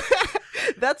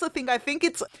 That's a thing. I think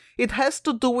it has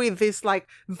to do with this, like,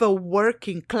 the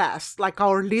working class. Like,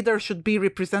 our leader should be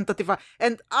representative.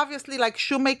 And obviously, like,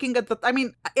 shoemaking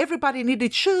everybody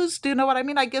needed shoes. Do you know what I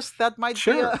mean? I guess that might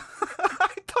be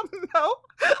I don't know.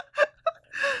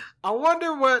 I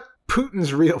wonder what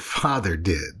Putin's real father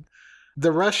did.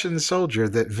 The Russian soldier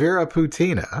that Vera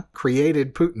Putina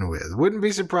created Putin with. Wouldn't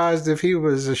be surprised if he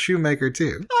was a shoemaker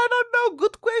too. I don't know.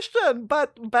 Good question.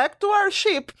 But back to our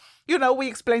ship. You know, we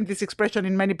explained this expression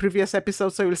in many previous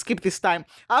episodes, so we'll skip this time.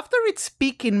 After its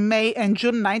peak in May and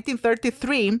June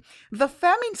 1933, the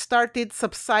famine started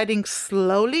subsiding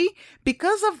slowly.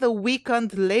 Because of the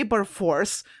weakened labor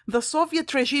force, the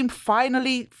Soviet regime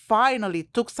finally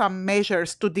took some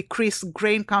measures to decrease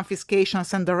grain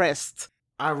confiscations and arrests.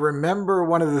 I remember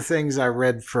one of the things I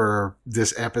read for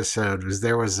this episode was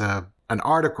there was an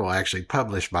article actually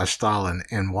published by Stalin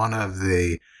in one of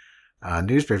the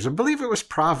newspapers. I believe it was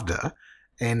Pravda,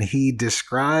 and he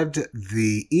described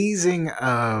the easing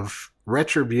of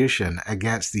retribution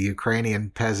against the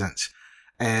Ukrainian peasants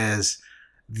as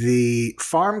the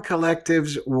farm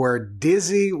collectives were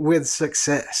dizzy with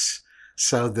success,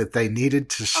 so that they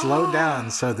needed to slow down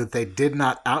so that they did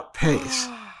not outpace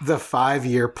the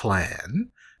 5-year plan.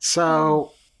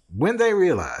 So when they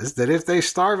realized that if they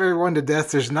starve everyone to death,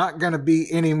 there's not going to be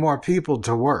any more people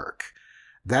to work,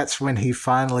 that's when he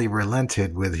finally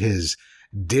relented with his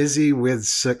dizzy with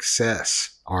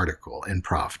success article in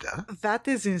Pravda. That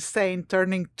is insane,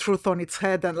 turning truth on its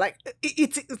head. And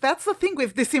that's the thing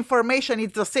with disinformation.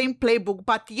 It's the same playbook,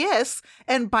 but yes.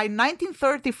 And by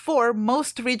 1934,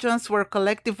 most regions were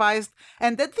collectivized.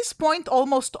 And at this point,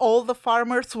 almost all the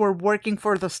farmers were working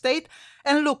for the state.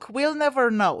 And look, we'll never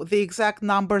know the exact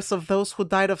numbers of those who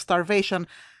died of starvation.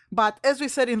 But as we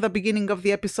said in the beginning of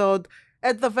the episode,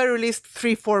 at the very least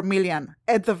 3-4 million,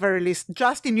 at the very least,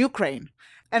 just in Ukraine.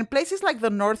 And places like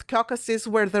the North Caucasus,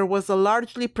 where there was a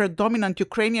largely predominant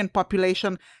Ukrainian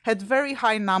population, had very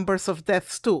high numbers of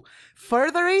deaths too.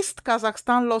 Further east,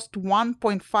 Kazakhstan lost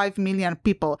 1.5 million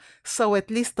people, so at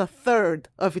least a third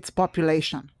of its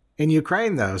population. In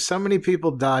Ukraine, though, so many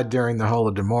people died during the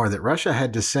Holodomor that Russia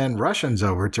had to send Russians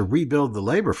over to rebuild the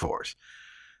labor force.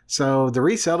 So the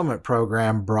resettlement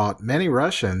program brought many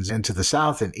Russians into the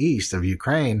south and east of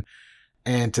Ukraine,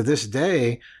 and to this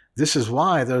day, this is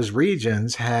why those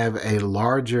regions have a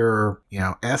larger,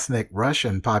 ethnic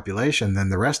Russian population than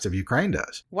the rest of Ukraine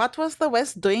does. What was the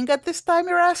West doing at this time,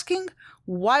 you're asking?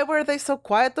 Why were they so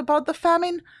quiet about the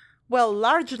famine? Well,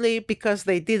 largely because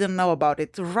they didn't know about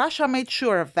it. Russia made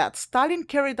sure of that. Stalin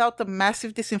carried out a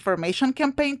massive disinformation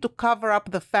campaign to cover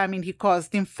up the famine he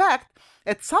caused. In fact,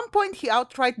 at some point he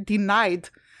outright denied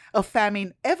a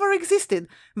famine ever existed.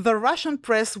 The Russian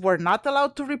press were not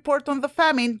allowed to report on the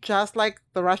famine, just like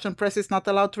the Russian press is not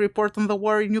allowed to report on the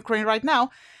war in Ukraine right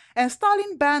now, and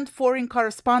Stalin banned foreign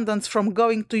correspondents from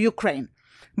going to Ukraine.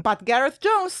 But Gareth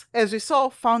Jones, as we saw,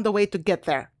 found a way to get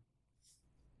there.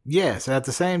 Yes, at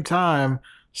the same time,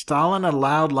 Stalin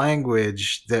allowed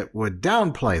language that would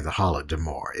downplay the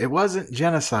Holodomor. It wasn't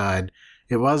genocide.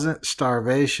 It wasn't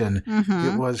starvation.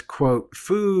 It was, quote,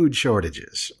 food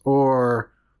shortages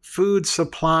or food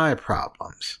supply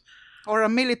problems. Or a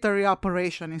military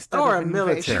operation instead of an invasion. Or a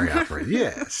military operation,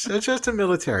 yes. It's just a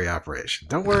military operation.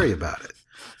 Don't worry about it.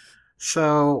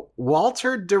 So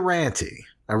Walter Duranty,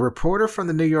 a reporter from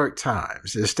the New York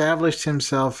Times, established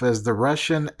himself as the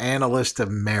Russian analyst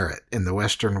of merit in the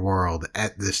Western world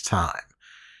at this time.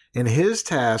 And his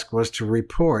task was to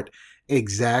report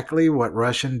exactly what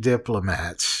Russian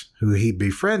diplomats who he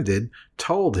befriended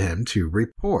told him to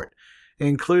report,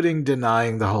 including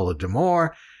denying the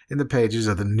Holodomor in the pages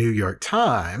of the New York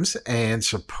Times and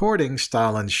supporting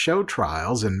Stalin's show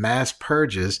trials and mass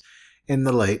purges in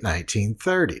the late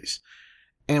 1930s.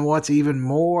 And what's even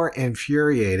more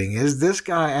infuriating is this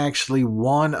guy actually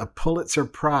won a Pulitzer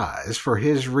Prize for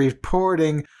his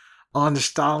reporting on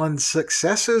Stalin's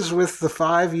successes with the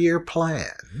 5-year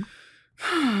plan.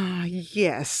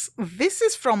 Yes, this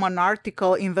is from an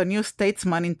article in the New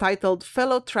Statesman entitled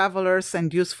Fellow Travelers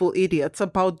and Useful Idiots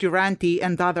about Duranty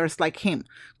and others like him.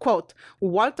 Quote,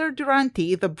 Walter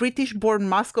Duranty, the British-born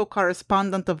Moscow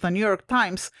correspondent of the New York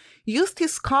Times, used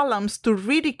his columns to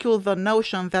ridicule the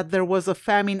notion that there was a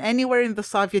famine anywhere in the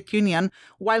Soviet Union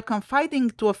while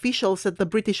confiding to officials at the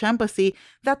British Embassy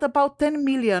that about 10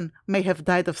 million may have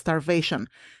died of starvation.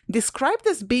 Described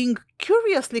as being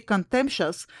curiously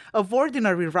contemptuous of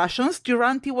ordinary Russians,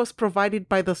 Duranty was provided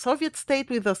by the Soviet state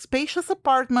with a spacious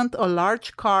apartment, a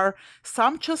large car,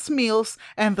 sumptuous meals,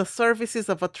 and the services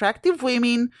of attractive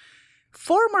women,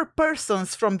 former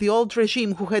persons from the old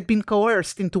regime who had been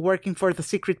coerced into working for the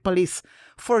secret police.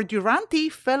 For Duranty,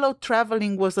 fellow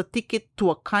traveling was a ticket to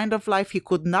a kind of life he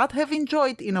could not have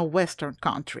enjoyed in a Western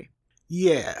country.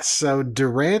 Yes, so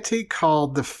Duranty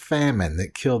called the famine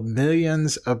that killed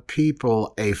millions of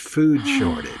people a food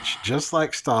shortage, just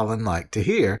like Stalin liked to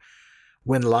hear.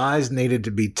 When lies needed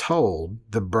to be told,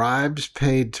 the bribes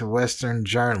paid to Western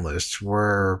journalists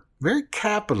were very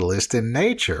capitalist in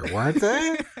nature, weren't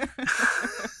they?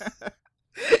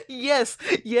 Yes,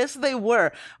 they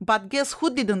were. But guess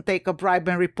who didn't take a bribe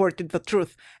and reported the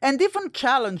truth? And even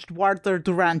challenged Walter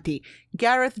Duranty?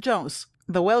 Gareth Jones,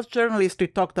 the Welsh journalist we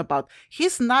talked about. He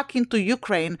snuck into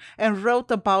Ukraine and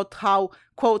wrote about how,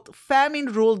 quote, famine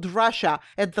ruled Russia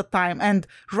at the time. And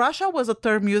Russia was a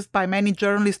term used by many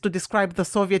journalists to describe the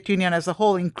Soviet Union as a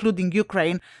whole, including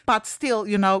Ukraine. But still,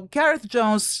 Gareth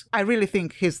Jones, I really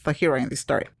think he's the hero in this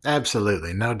story.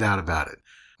 Absolutely, no doubt about it.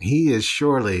 He is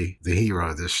surely the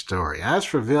hero of this story. As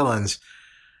for villains,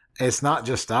 it's not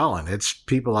just Stalin. It's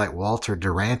people like Walter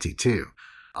Duranty, too.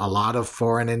 A lot of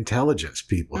foreign intelligence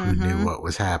people who knew what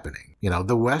was happening.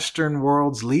 The Western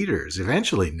world's leaders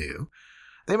eventually knew.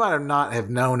 They might have not have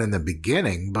known in the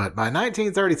beginning, but by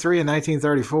 1933 and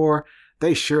 1934,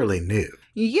 they surely knew.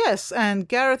 Yes, and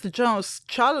Gareth Jones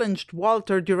challenged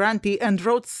Walter Duranty and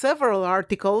wrote several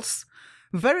articles,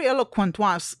 very eloquent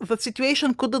ones. The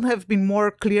situation couldn't have been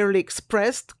more clearly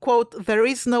expressed. Quote, there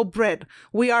is no bread.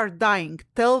 We are dying.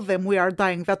 Tell them we are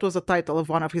dying. That was the title of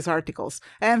one of his articles.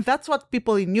 And that's what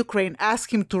people in Ukraine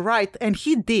asked him to write, and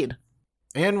he did.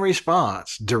 In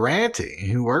response,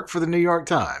 Duranty, who worked for the New York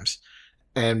Times,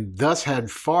 and thus had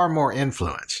far more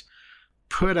influence,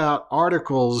 put out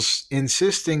articles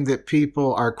insisting that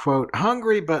people are, quote,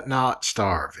 hungry but not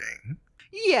starving.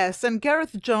 Yes, and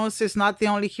Gareth Jones is not the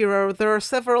only hero. There are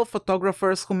several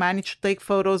photographers who managed to take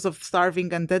photos of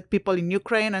starving and dead people in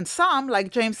Ukraine, and some,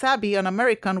 like James Abbey, an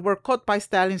American, were caught by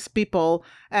Stalin's people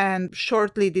and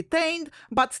shortly detained,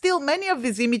 but still many of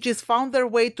these images found their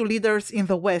way to leaders in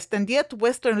the West, and yet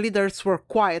Western leaders were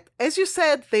quiet. As you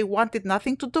said, they wanted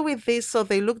nothing to do with this, so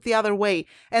they looked the other way,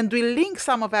 and we link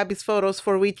some of Abbey's photos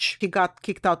for which he got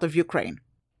kicked out of Ukraine.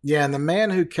 Yeah, and the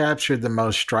man who captured the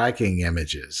most striking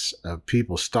images of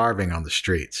people starving on the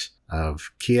streets of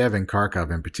Kiev and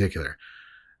Kharkov in particular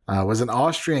was an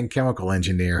Austrian chemical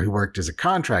engineer who worked as a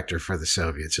contractor for the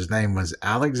Soviets. His name was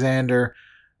Alexander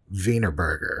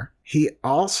Wienerberger. He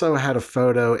also had a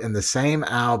photo in the same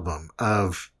album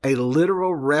of a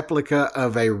literal replica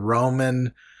of a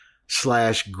Roman/Greek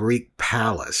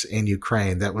palace in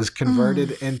Ukraine that was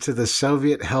converted into the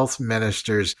Soviet health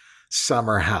minister's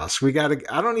summer house.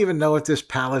 I don't even know if this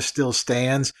palace still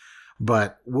stands,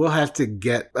 but we'll have to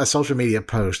get a social media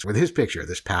post with his picture of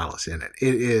this palace in it.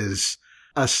 It is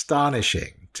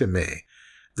astonishing to me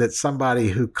that somebody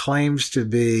who claims to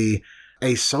be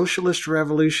a socialist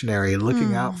revolutionary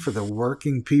looking out for the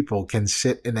working people can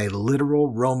sit in a literal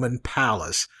Roman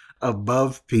palace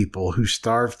above people who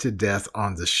starve to death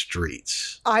on the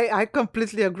streets. I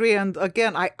completely agree. And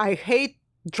again, I hate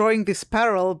drawing this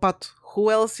parallel, but who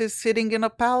else is sitting in a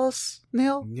palace,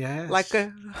 Neil? Yes. Like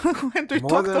when we More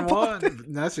talked than about one.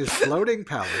 it. That's just floating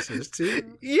palaces,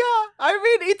 too. Yeah, I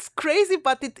mean, it's crazy,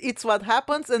 but it's what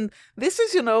happens. And this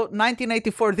is,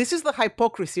 1984. This is the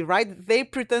hypocrisy, right? They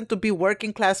pretend to be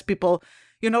working class people,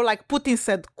 like Putin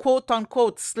said, quote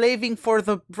unquote, slaving for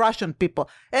the Russian people.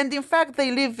 And in fact,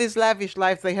 they live this lavish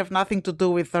life. They have nothing to do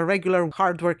with the regular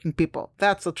hardworking people.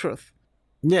 That's the truth.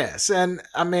 Yes, and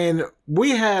I mean,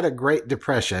 we had a Great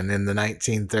Depression in the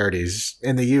 1930s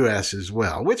in the U.S. as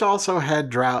well, which also had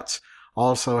droughts,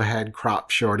 also had crop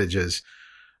shortages.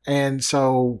 And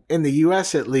so in the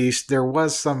U.S. at least, there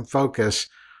was some focus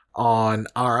on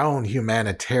our own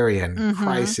humanitarian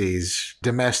crises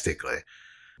domestically.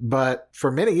 But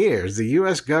for many years, the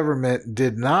U.S. government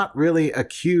did not really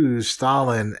accuse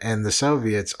Stalin and the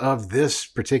Soviets of this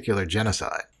particular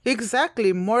genocide.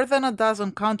 Exactly. More than a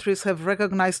dozen countries have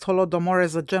recognized Holodomor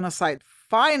as a genocide.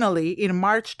 Finally, in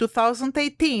March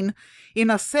 2018, in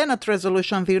a Senate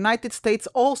resolution, the United States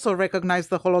also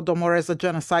recognized the Holodomor as a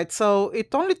genocide. So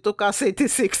it only took us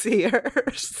 86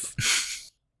 years.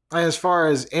 As far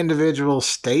as individual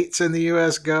states in the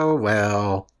U.S. go,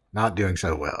 well, not doing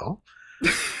so well.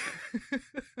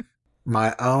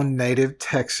 My own native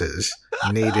Texas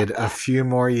needed a few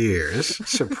more years,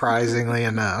 surprisingly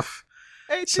enough.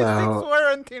 86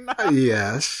 weren't enough.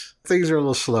 Yes, things are a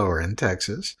little slower in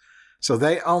Texas. So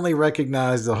they only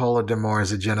recognized the Holodomor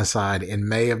as a genocide in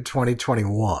May of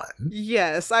 2021.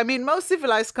 Yes, I mean, most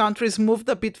civilized countries moved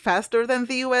a bit faster than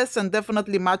the US and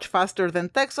definitely much faster than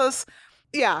Texas.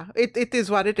 Yeah, it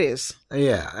is what it is.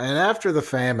 Yeah, and after the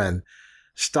famine,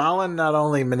 Stalin not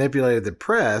only manipulated the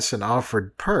press and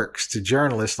offered perks to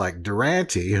journalists like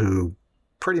Durante, who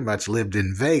pretty much lived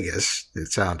in Vegas,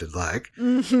 it sounded like.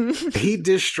 He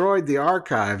destroyed the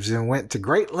archives and went to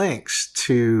great lengths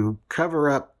to cover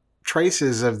up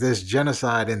traces of this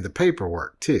genocide in the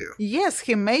paperwork, too. Yes,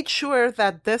 he made sure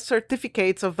that death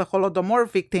certificates of the Holodomor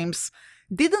victims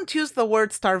didn't use the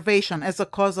word starvation as a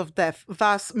cause of death.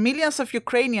 Thus, millions of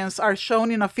Ukrainians are shown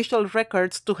in official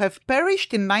records to have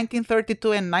perished in 1932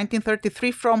 and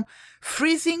 1933 from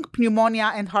freezing,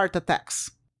 pneumonia, and heart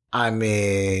attacks. I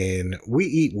mean, we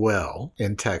eat well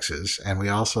in Texas, and we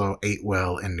also ate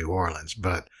well in New Orleans,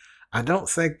 but I don't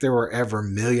think there were ever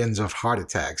millions of heart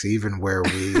attacks, even where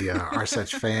we are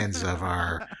such fans of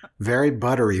our very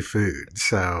buttery food.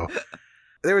 So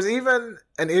there was even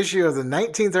an issue of the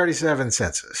 1937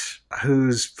 census,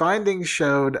 whose findings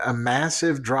showed a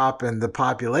massive drop in the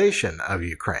population of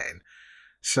Ukraine.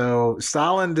 So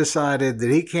Stalin decided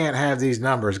that he can't have these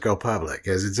numbers go public,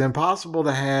 as it's impossible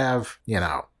to have,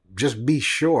 just be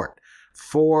short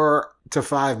 4 to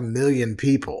 5 million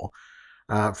people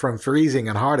from freezing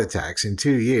and heart attacks in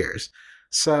 2 years.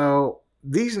 So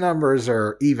these numbers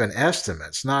are even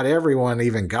estimates. Not everyone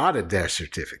even got a death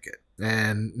certificate,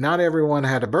 and not everyone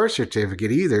had a birth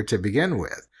certificate either to begin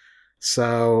with.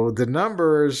 So the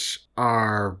numbers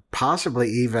are possibly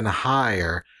even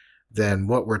higher than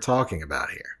what we're talking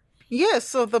about here. Yes,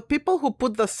 so the people who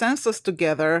put the census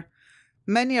together,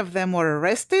 many of them were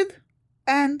arrested,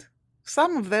 and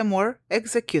some of them were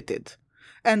executed.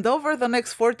 And over the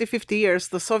next 40-50 years,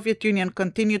 the Soviet Union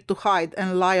continued to hide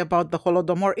and lie about the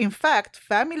Holodomor. In fact,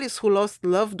 families who lost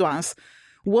loved ones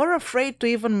were afraid to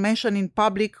even mention in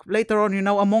public, later on,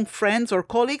 among friends or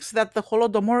colleagues, that the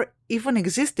Holodomor even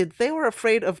existed. They were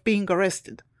afraid of being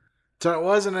arrested. So it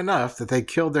wasn't enough that they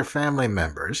killed their family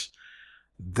members.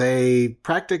 They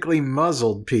practically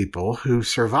muzzled people who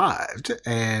survived,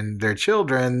 and their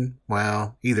children,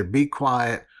 well, either be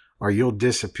quiet or you'll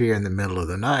disappear in the middle of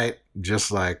the night,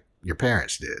 just like your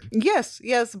parents did. Yes,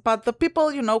 but the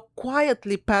people,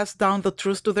 quietly passed down the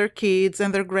truth to their kids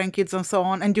and their grandkids and so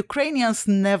on, and Ukrainians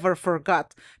never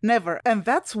forgot. Never. And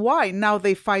that's why now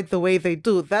they fight the way they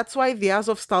do. That's why the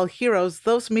Azovstal heroes,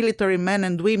 those military men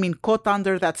and women caught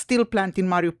under that steel plant in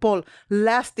Mariupol,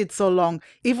 lasted so long,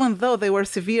 even though they were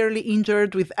severely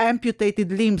injured with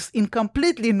amputated limbs in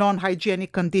completely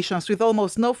non-hygienic conditions, with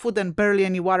almost no food and barely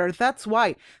any water. That's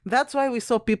why we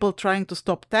saw people trying to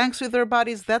stop tanks with their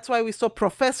bodies. That's why we saw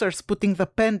professors putting the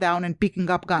pen down and picking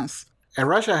up guns. And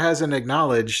Russia hasn't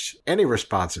acknowledged any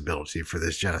responsibility for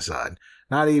this genocide,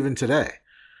 not even today.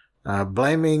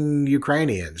 Blaming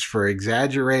Ukrainians for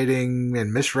exaggerating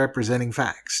and misrepresenting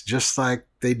facts, just like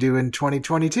they do in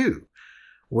 2022,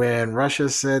 when Russia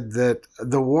said that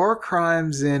the war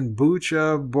crimes in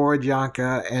Bucha,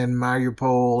 Borodyanka, and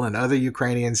Mariupol and other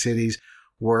Ukrainian cities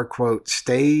were, quote,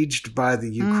 staged by the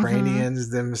Ukrainians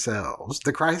themselves.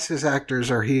 The crisis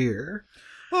actors are here.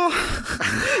 Oh,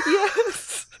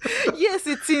 yes. Yes,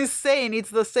 it's insane. It's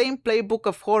the same playbook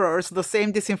of horrors, the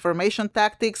same disinformation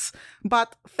tactics.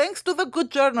 But thanks to the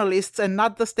good journalists and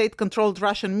not the state-controlled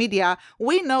Russian media,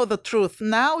 we know the truth.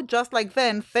 Now, just like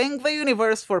then, thank the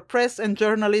universe for press and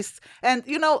journalists. And,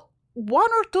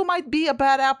 one or two might be a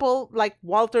bad apple, like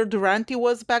Walter Duranty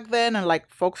was back then, and like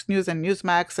Fox News and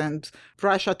Newsmax and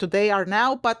Russia Today are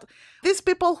now. But these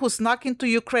people who snuck into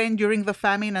Ukraine during the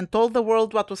famine and told the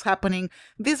world what was happening,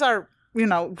 these are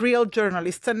real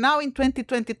journalists. And now in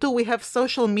 2022, we have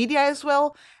social media as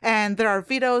well, and there are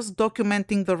videos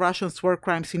documenting the Russians' war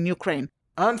crimes in Ukraine.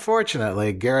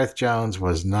 Unfortunately, Gareth Jones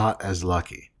was not as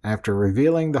lucky. After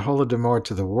revealing the Holodomor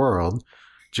to the world,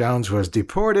 Jones was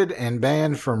deported and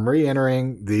banned from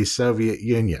re-entering the Soviet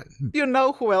Union. You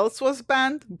know who else was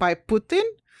banned? By Putin?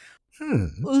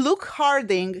 Luke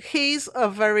Harding. He's a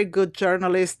very good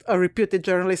journalist, a reputed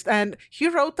journalist, and he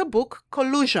wrote a book,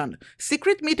 Collusion: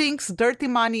 Secret Meetings, Dirty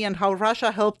Money, and How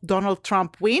Russia Helped Donald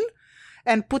Trump Win.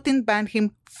 And Putin banned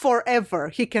him forever.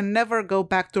 He can never go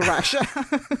back to Russia.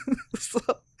 So,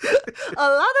 a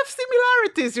lot of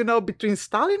similarities, between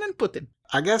Stalin and Putin.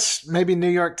 I guess maybe New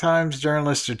York Times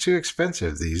journalists are too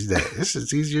expensive these days.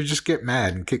 It's easier to just get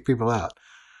mad and kick people out.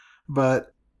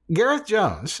 But Gareth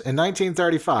Jones, in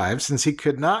 1935, since he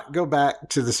could not go back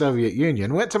to the Soviet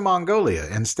Union, went to Mongolia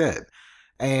instead.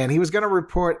 And he was going to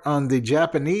report on the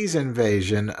Japanese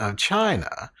invasion of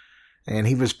China. And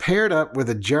he was paired up with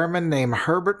a German named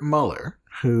Herbert Muller,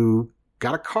 who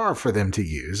got a car for them to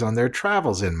use on their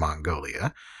travels in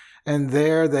Mongolia. And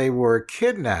there they were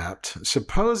kidnapped,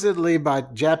 supposedly by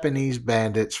Japanese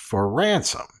bandits for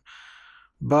ransom.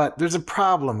 But there's a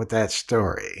problem with that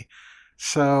story.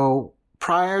 So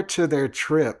prior to their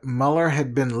trip, Muller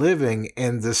had been living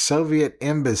in the Soviet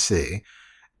embassy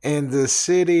in the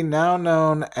city now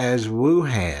known as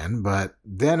Wuhan, but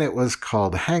then it was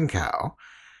called Hankow.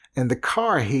 And the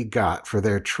car he got for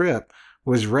their trip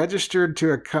was registered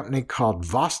to a company called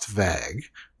Vostwag,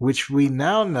 which we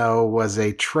now know was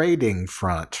a trading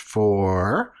front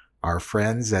for our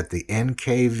friends at the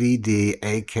NKVD,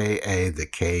 aka the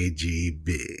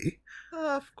KGB.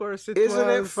 Of course it Isn't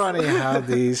was. it funny how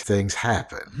these things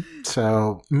happen?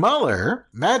 So Muller,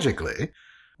 magically,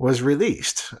 was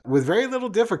released with very little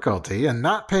difficulty and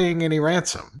not paying any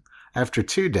ransom after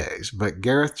 2 days, but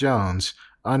Gareth Jones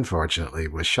unfortunately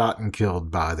was shot and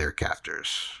killed by their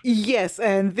captors. Yes,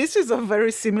 and this is a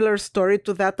very similar story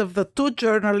to that of the two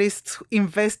journalists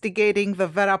investigating the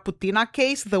Vera Putina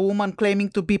case, the woman claiming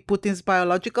to be Putin's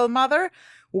biological mother.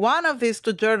 One of these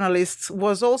two journalists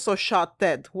was also shot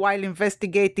dead while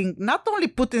investigating not only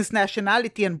Putin's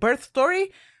nationality and birth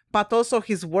story, but also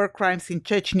his war crimes in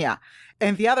Chechnya.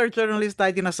 And the other journalist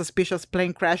died in a suspicious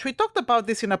plane crash. We talked about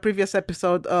this in a previous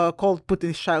episode called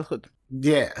Putin's Childhood.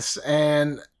 Yes,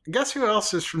 and guess who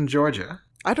else is from Georgia?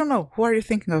 I don't know. Who are you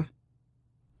thinking of?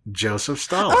 Joseph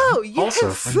Stalin. Oh, yes. Also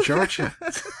from Georgia.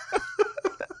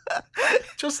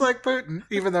 Just like Putin,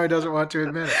 even though he doesn't want to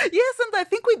admit it. Yes, and I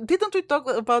think we talk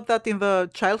about that in the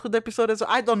childhood episode as well.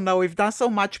 I don't know. We've done so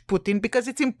much Putin because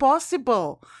it's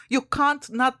impossible. You can't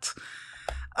not...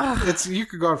 You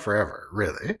could go on forever,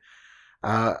 really.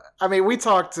 We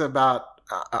talked about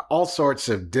all sorts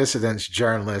of dissidents,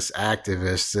 journalists,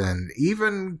 activists, and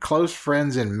even close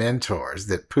friends and mentors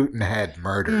that Putin had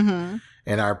murdered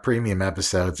in our premium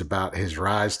episodes about his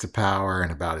rise to power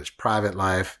and about his private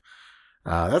life.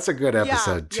 That's a good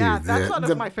episode, too. Yeah, that's one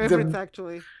of my favorites,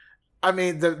 actually.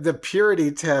 The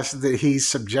purity test that he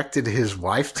subjected his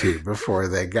wife to before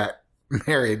they got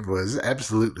married was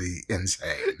absolutely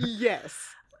insane. Yes.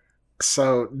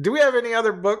 So, do we have any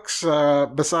other books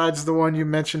besides the one you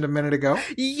mentioned a minute ago?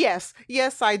 Yes,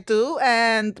 I do.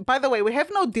 And by the way, we have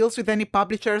no deals with any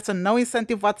publishers and no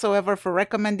incentive whatsoever for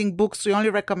recommending books. We only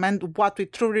recommend what we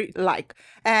truly like.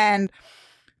 And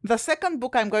the second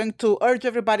book I'm going to urge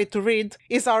everybody to read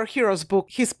is our hero's book,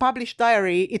 his published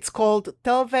diary. It's called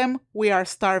Tell Them We Are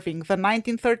Starving, the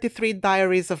 1933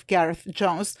 Diaries of Gareth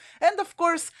Jones. And of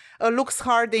course, Luke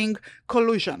Harding,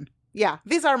 Collusion. Yeah,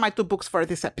 these are my two books for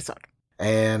this episode.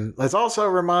 And let's also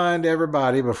remind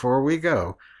everybody before we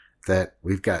go that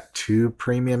we've got 2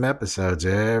 premium episodes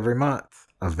every month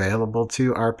available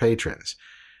to our patrons.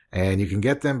 And you can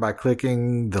get them by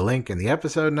clicking the link in the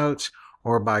episode notes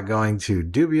or by going to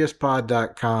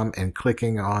dubiouspod.com and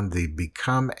clicking on the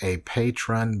Become a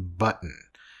Patron button.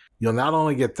 You'll not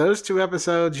only get those 2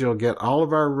 episodes, you'll get all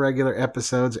of our regular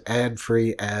episodes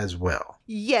ad-free as well.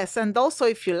 Yes, and also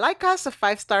if you like us, a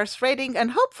 5 stars rating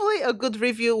and hopefully a good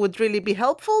review would really be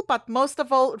helpful, but most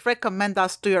of all, recommend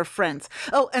us to your friends.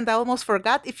 Oh, and I almost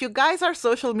forgot, if you guys are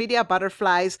social media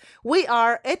butterflies, we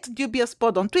are at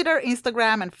DubiousPod on Twitter,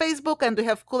 Instagram, and Facebook, and we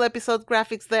have cool episode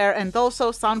graphics there, and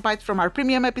also soundbites from our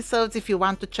premium episodes if you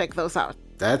want to check those out.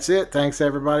 That's it. Thanks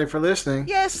everybody for listening.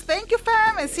 Yes, thank you,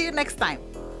 fam, and see you next time.